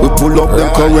out. We pull up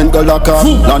them current go lock off.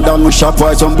 London we shop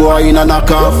while some boy in a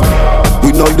knock off.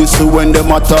 We know this when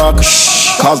them attack.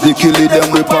 Cause they kill it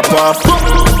them we pop off.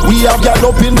 We have gyal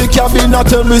up in the cabin and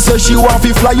tell me say she want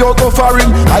fi fly out go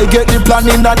foreign. I get the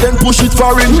planning and then push it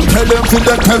foreign. Tell them to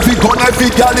them heavy gun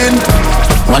heavy gyal in.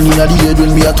 One in a day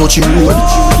when me a touching road.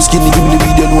 Skinny give me the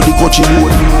video when the coaching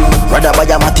road. Rather buy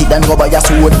a matic than go buy a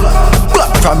sword.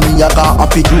 Black from me a got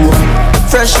happy grove.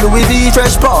 Fresh Louis V,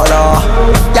 fresh Paula.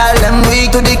 Y'all them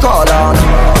weak to the color.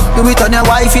 Do it on your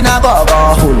wife in a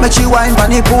go-go. Make she wine on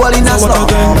the pool in a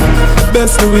slow-mo.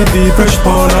 Best Louis V, fresh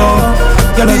Paula.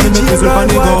 Y'all give me kiss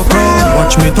on the go-go.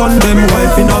 Watch me turn them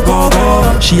wife in a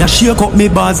go-go. She a shake up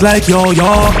me bars like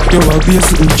yo-yo. You a be a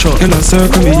sitting truck. You a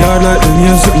circle me yard like them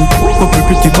here sitting. Up a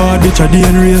pretty bad bitch a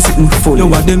DNA sitting. You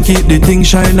a them keep the thing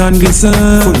shine and glisten.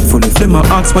 Full. Them a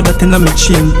ask for that in a me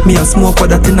chain. Me a smoke for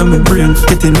that in a me brain.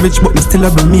 Getting rich but me still a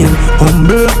remain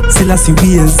humble, still a see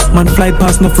ways. Man fly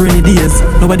past no for any days.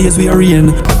 Nobody is we are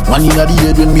rain. One in a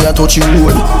day when me a touching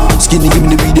road. Skinny give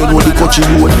me the video when the coaching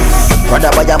road. Rather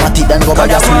buy a matic than go buy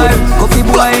a sword. Coffee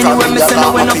boy anyway me say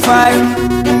no when no fire.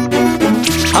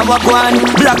 I walk one,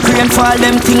 black rain fall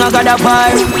them thing I got a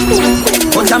vibe.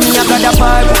 But me I got a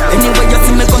vibe. Anyway you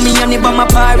see me come in and it by my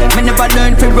bar. Me never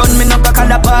learn to run, me no go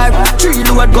call a bar. 3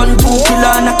 load gun, 2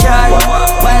 killer on a car.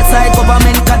 Wild side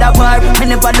government cadaver. Me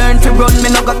never learn to run, me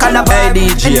no go call a bar.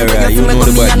 DJ, you know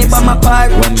the and it by my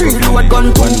bar. 3 load gun,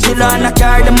 2 killer on a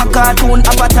car. Them a cartoon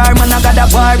avatar, man I got a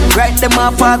bar. Write them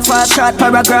a fast short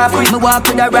paragraph. Me walk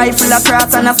with a rifle, a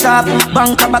cross and a staff.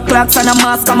 Bank up a clocks and a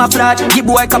mask camouflage. Give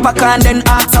boy cup a can, then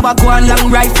ask about go on long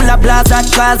rifle a blast that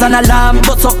cause an alarm.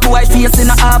 But up boy face in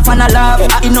a half and a laugh.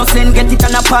 A innocent get it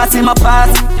and a pass in my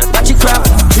pass. Watch it crap.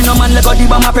 You know man let go the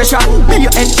bomb a pressure. Be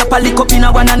your head chop a lick up in a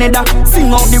one another.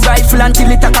 Sing out the rifle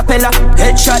until it a cappella.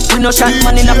 Headshot with no shot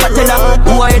man in a patella.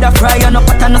 Who head a fry and no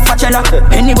pot and no spatula.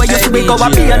 Anyway you see we go a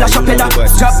peel a chapella.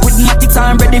 Strap with matics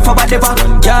and ready for whatever.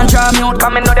 Can't draw me out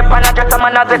come in no the pan a dress a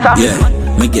man a dresser. Yeah,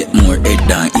 me get more head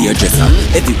than eardresser.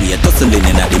 Everywhere tussling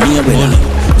in a the mirror.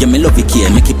 Yeah, me love it here,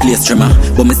 make it play trimmer.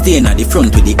 But me staying at the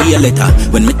front with the ear letter.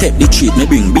 When me take the treat, me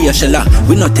bring beer sheller.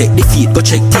 We not take the feet, go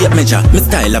check tape measure. Me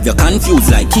style have you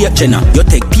confused like Cape Jenner. You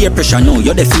take peer pressure, now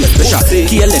you're the face pressure.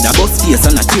 Key leather, bust face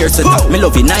and a tear setter. Me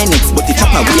love it 9X, but the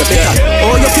chopper way better.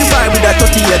 Oh, you feel vibe with that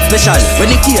 38 special. When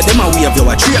the key them a wave, you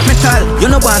a treat metal. You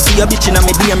know want see a bitch in a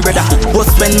me BM brother.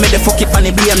 Bust when me the fuck it on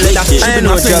the BM leather. I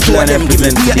know just one them give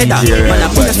me a header. Man a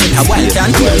put me a wild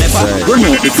can't kill never. Run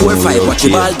out the 4-5, watch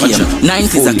the ball game.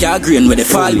 90s a car green with the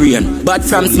fall rain. Bad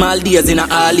from small days in a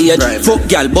all age. Fuck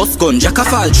gal, bus gun, jack a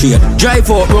fall trade. Drive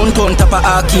out round town top of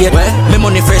arcade. Me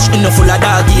money fresh enough full of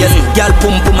dog ears. Gal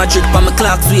pump my drip on my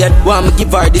clock sweat. Want me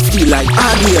give her the feel like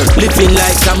hardware. Living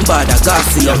like Zambada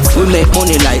Garcia. We make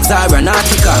money like Zara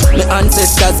Nautica. My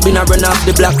ancestors been a run off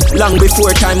the block long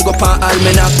before time go pan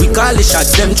almanac. We call the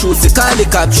shots, them choose the call the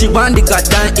cop. She want the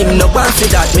goddamn him no want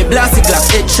see that. Me blast the clock,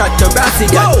 headshot to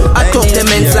brassy that. I talk them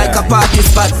ends like a party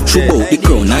spot. Shoot out the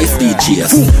crown, nice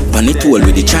DJs. Pan it all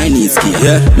with the Chinese key.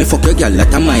 Me fuck your girl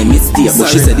that a my mistake. But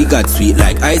she said the god sweet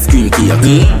like ice cream cake.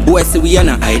 Boy say we ain't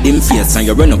hide him face. And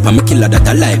you run up and me killer that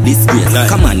a life disgrace.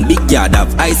 Come on, big yard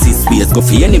have icy space. Go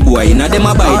for any boy in a them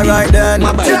abiding. Alright then,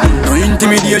 no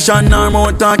intimidation nor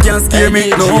more talk can scare me.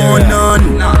 No,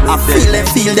 none. I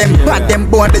feel them bad, them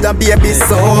born with a baby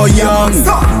so young.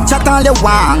 Chat all the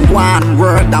one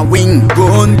word a wing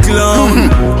gun clown.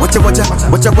 Watch ya,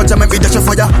 me be dash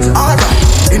for ya.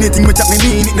 Alright. Anything me chat me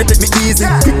mean it, me take me easy.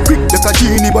 Quick, like a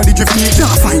genie, body drift me.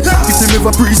 Nah, fine. If you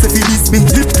never priest, if you diss me,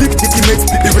 lip, if you make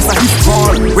split the rest of his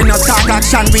fall. We not talk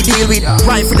action, we deal with.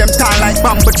 Rifle them tall like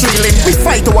bamboo trailing. We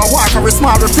fight our war for a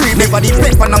small reprieve. Never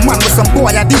depend on a man with some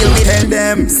boy I deal with. Tell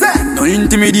them, no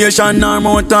intimidation nor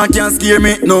more talk can scare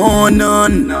me. No,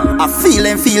 none. I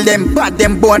feel them bad,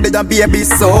 them born with a baby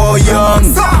so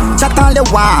young. Chat all the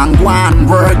one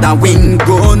word a wing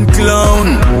gun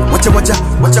clown. Watch ya,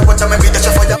 me be dash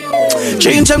for ya.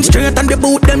 Change them straight and the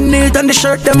boot them neat and the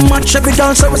shirt them match every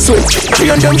dance we switch. Three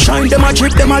and them shine, them a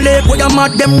drip, them a leg. We a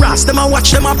mad, them ras, them a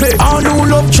watch, them a play. All who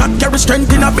love chat carry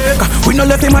strength in a bag. We no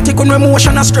left him a tick when we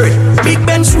motion a straight. Big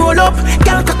Benz roll up,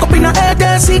 girl cock up in a head.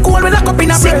 See cool we lock up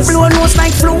in a sick flow, nose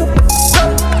like flu.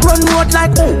 Run road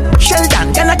like who?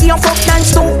 Sheldon, girl a give fuck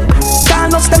dance too.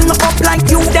 Carlos them no up like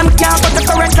you, them can't got the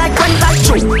current like when like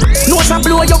true. Nose a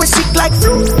blow, you we sick like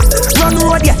flu. Run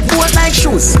road yeah, cool like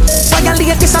shoes.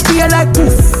 Violate disappear like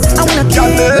poof. I wanna kill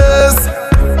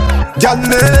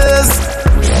Jealous.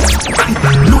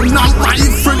 No, not my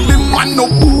friend, the man no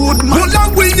good man. Hold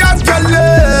on, we are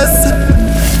jealous.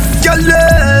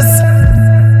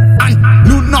 And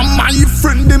no, not my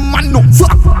friend, the man no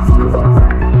fuck.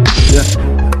 Yeah,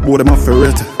 boy, them off for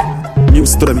it.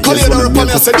 News to them, call you the report,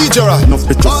 I say DJ right. Enough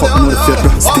bitch up, fuck no fake.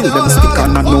 Still them stick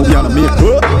on and now we are make.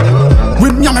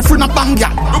 We me and my friend a bang ya.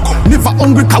 Never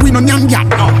hungry cause we no nyam ya.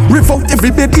 Rev out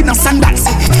every bed in a sandals.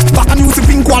 Back and use the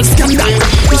pink wall scandal.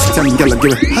 Christian girl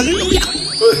give it. Hallelujah.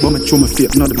 But me show my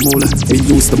faith, not the molar. We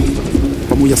use them.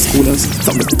 From we are schoolers.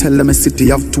 So me tell them a city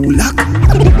have 2 lakh.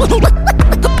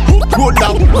 Go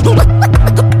down.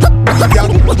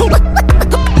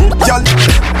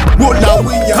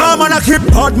 Come on a hip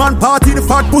hard man party, the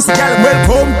fat pussy gal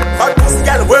welcome. Fat pussy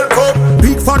gal welcome.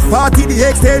 Big fat party, the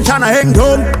extension a hang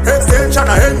down.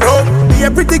 The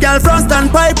pretty girl front and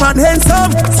pipe and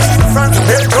handsome. Front and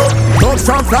handsome. Dogs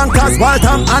from flankers,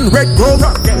 Waltham and Red Grove.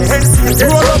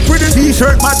 Roll up with the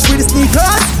t-shirt match with the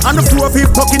sneakers. And the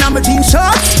 4-5 fucking on my jean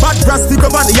shorts. Bad brass stick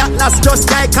up on the Atlas,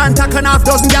 just guy contact and half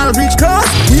dozen gal reach close.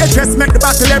 We address make the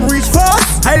battle them reach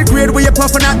first. High grade where you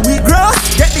puffin' at wheat grass.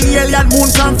 Get the alien moon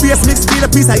from face, mix feel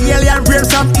a piece of alien brain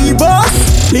from E-boss.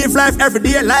 Live life every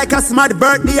day like a smart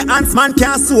birthday, ants man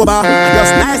can't sober.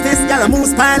 Just nice this gal a move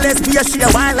spineless, be a she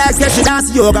a wine like say she dance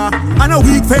yoga. And a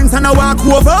weak fence and a walk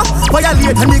over.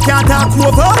 Violate and me can't talk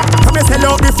over. Come and sell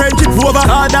out the friendship over.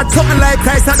 All that something like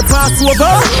Christ at the Passover.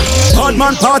 Hard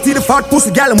man party, the fat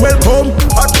pussy gal and welcome.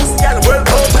 Hot pussy gal and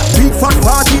welcome. Big fat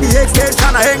party, the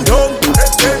extension a hang down.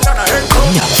 Extension a hang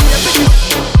down.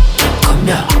 Come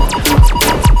here.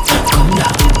 Come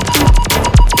here.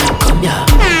 Come here.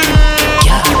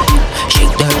 Yeah.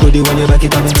 Shake that booty when you back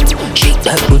it on me. Shake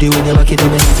that booty when you back it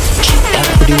on me. Shake that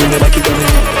booty when you back it on me.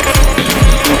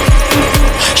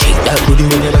 Shake that booty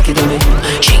when you back it on me.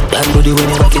 Shake that booty when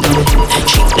you back it on me.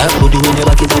 Shake that booty when you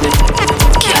back it on me.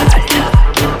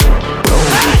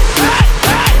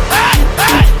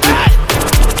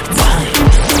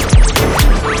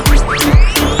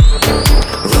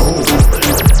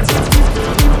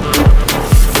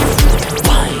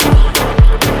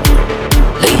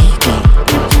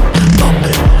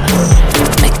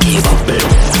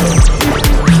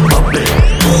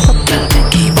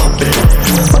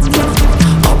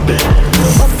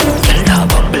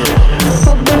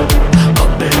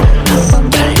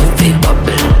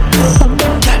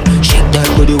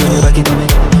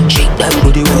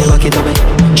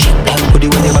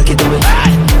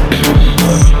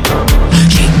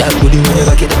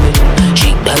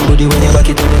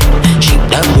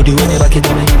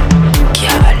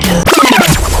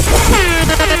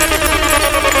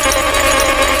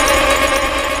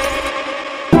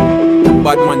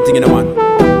 Bad man thing in the man.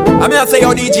 I mean I say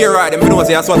yo DJ right, them know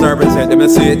say that's what I represent, them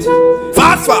say it.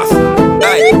 Fast.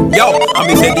 Hey, yo, I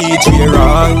me say DJ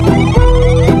right.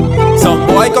 Some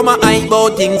boy come and hype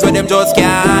about things when them just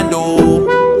can't do.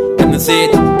 Them say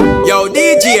it. Yo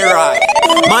DJ right.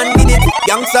 Man did it,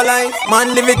 gangsta life,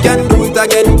 man live it, can do it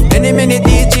again. Any minute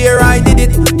DJ right did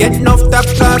it. Get enough top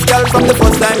class girl from the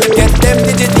first time. Get them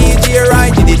legit DJ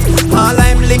right did it. All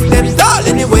I'm link them stall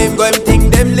anyway, I'm going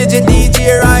think them legit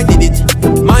DJ right did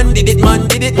it. Man did it, man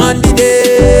did it, man did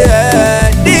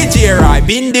it. DJ right,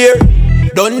 been there,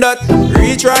 done that.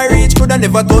 Reach, coulda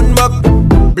never turn back.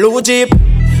 Blue Jeep,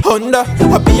 Honda,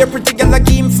 I be a pretty girl like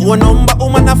him phone number.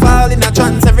 Woman a fall in a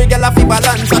chance. Every girl a fi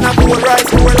balance. And a cool rise,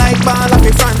 cool like ball a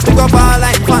fi France. Pick up all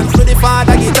line fans to the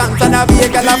father get chance. And a be a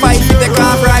girl a fight to take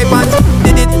off right pants.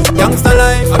 Did it, youngster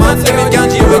life. A man say me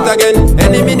can't do it again.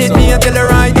 Any minute me a tell her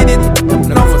I did it.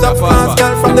 Enough top class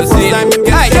girl from the first time him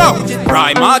get yo.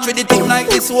 Right march with the team like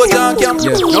this was on camp.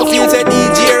 No feel say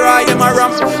DJ right them a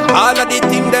ramp. All of the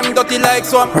team them dirty like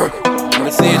swamp.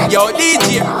 We say yo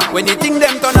DJ when the thing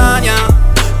them turn on ya.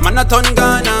 Man a ton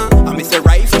Ghana. I miss a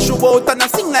rifle shoot out and I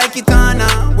sing like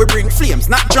Kitana. We bring flames,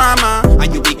 not drama.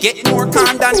 And you be getting more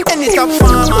calm than any top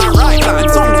farmer. Right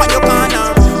hand, some for your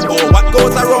corner. Oh, what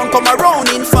goes around, come around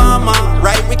in farmer.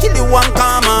 Right, we kill you one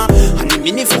karma. And the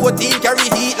mini 14 carry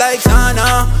heat like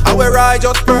sauna. Our I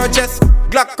just purchased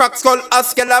Glock crack skull,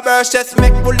 Askella burst chest.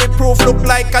 Make bulletproof look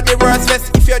like a the worst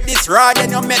vest. If you're this raw, then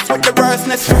you met with the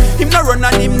worstness. Him no run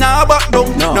and him nah back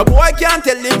down. No boy can't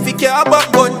tell him fi care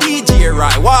about gun. DJ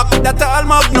right, walk with that all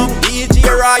magnum. DJ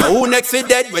right, who next fi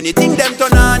dead when you think them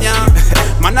turn on ya?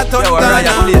 Man a turn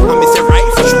Ghana. I miss a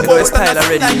rifle shoot out and a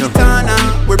sing like Kitana.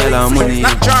 We bring flames,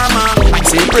 not drama.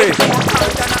 See pray.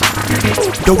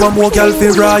 You want more girl fi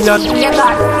Ryan?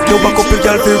 You want couple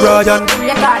girl fi Ryan?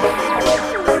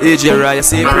 DJ Raya,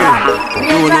 say pray.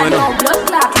 No.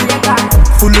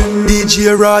 Full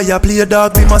DJ Raya, play a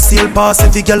dog, be my seal pass.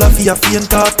 Every girl a fi a faint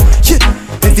talk. Shit,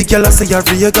 every girl a say a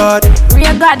real God.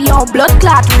 Real God, yo, blood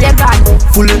clot, real God.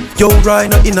 Full yo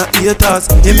Ryan, in a haters.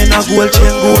 Him in a gold chain,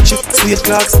 gold chip, sweet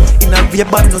clocks. In a real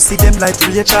band, no see them like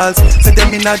Ray Charles. Say them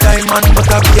in a diamond, but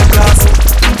a real glass.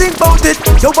 Think about it,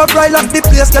 yo a Ryan off the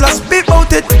place, girl a speak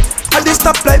about it. And this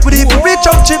stop light with even reach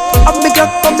out chip. I'm me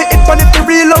got from me hit on it to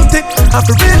reload it. I have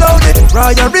to reload it,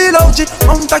 Raya reload it.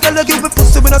 I'm the girl give me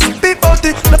pussy when I speak about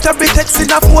it. Not every text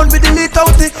in a phone with delete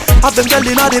out it. Have them girl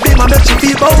in all the beam and make she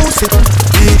feel bouncy.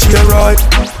 DJ right,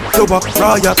 yo a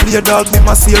Raya play a dog, me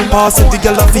my seal pass. If the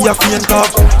girl a feel a faint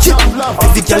talk,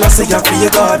 if the girl a say a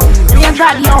real God. Real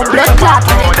God, yo, blood clot.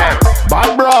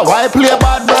 Bad bro, why play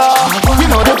bad bro? You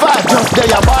know the vibe just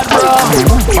there, bad bro.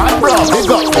 Bad bro,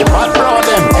 big up the bad bro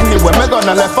them. Anyway, me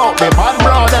gonna left out the bad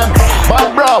bro them.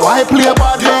 Bad bro, why play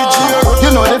bad bro?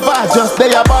 You know the vibe just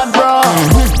there, bad bro.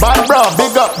 Bad bro,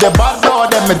 big up the bad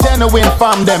bro them. me genuine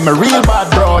fam them, me real bad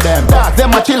bro them. Dogs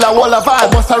them a chill a wall of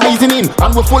vibe, what's a reasoning?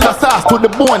 And we full of sauce to the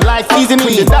bone like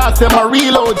seasoning. The dogs them a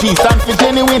real OG, stand for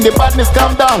genuine. The badness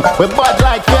come down, we bad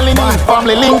like felony.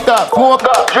 Family linked up, smoke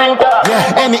up, drink up.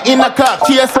 Yeah, any inner cup,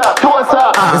 cheers up, toast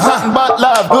up. It's nothing but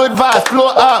love, good vibes,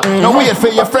 flow up. No wait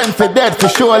for your friend for dead for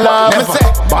sure love. Me say,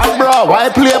 bad bro, why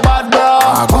play bad bro?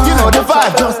 You know the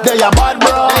vibe, just there, you bad bro.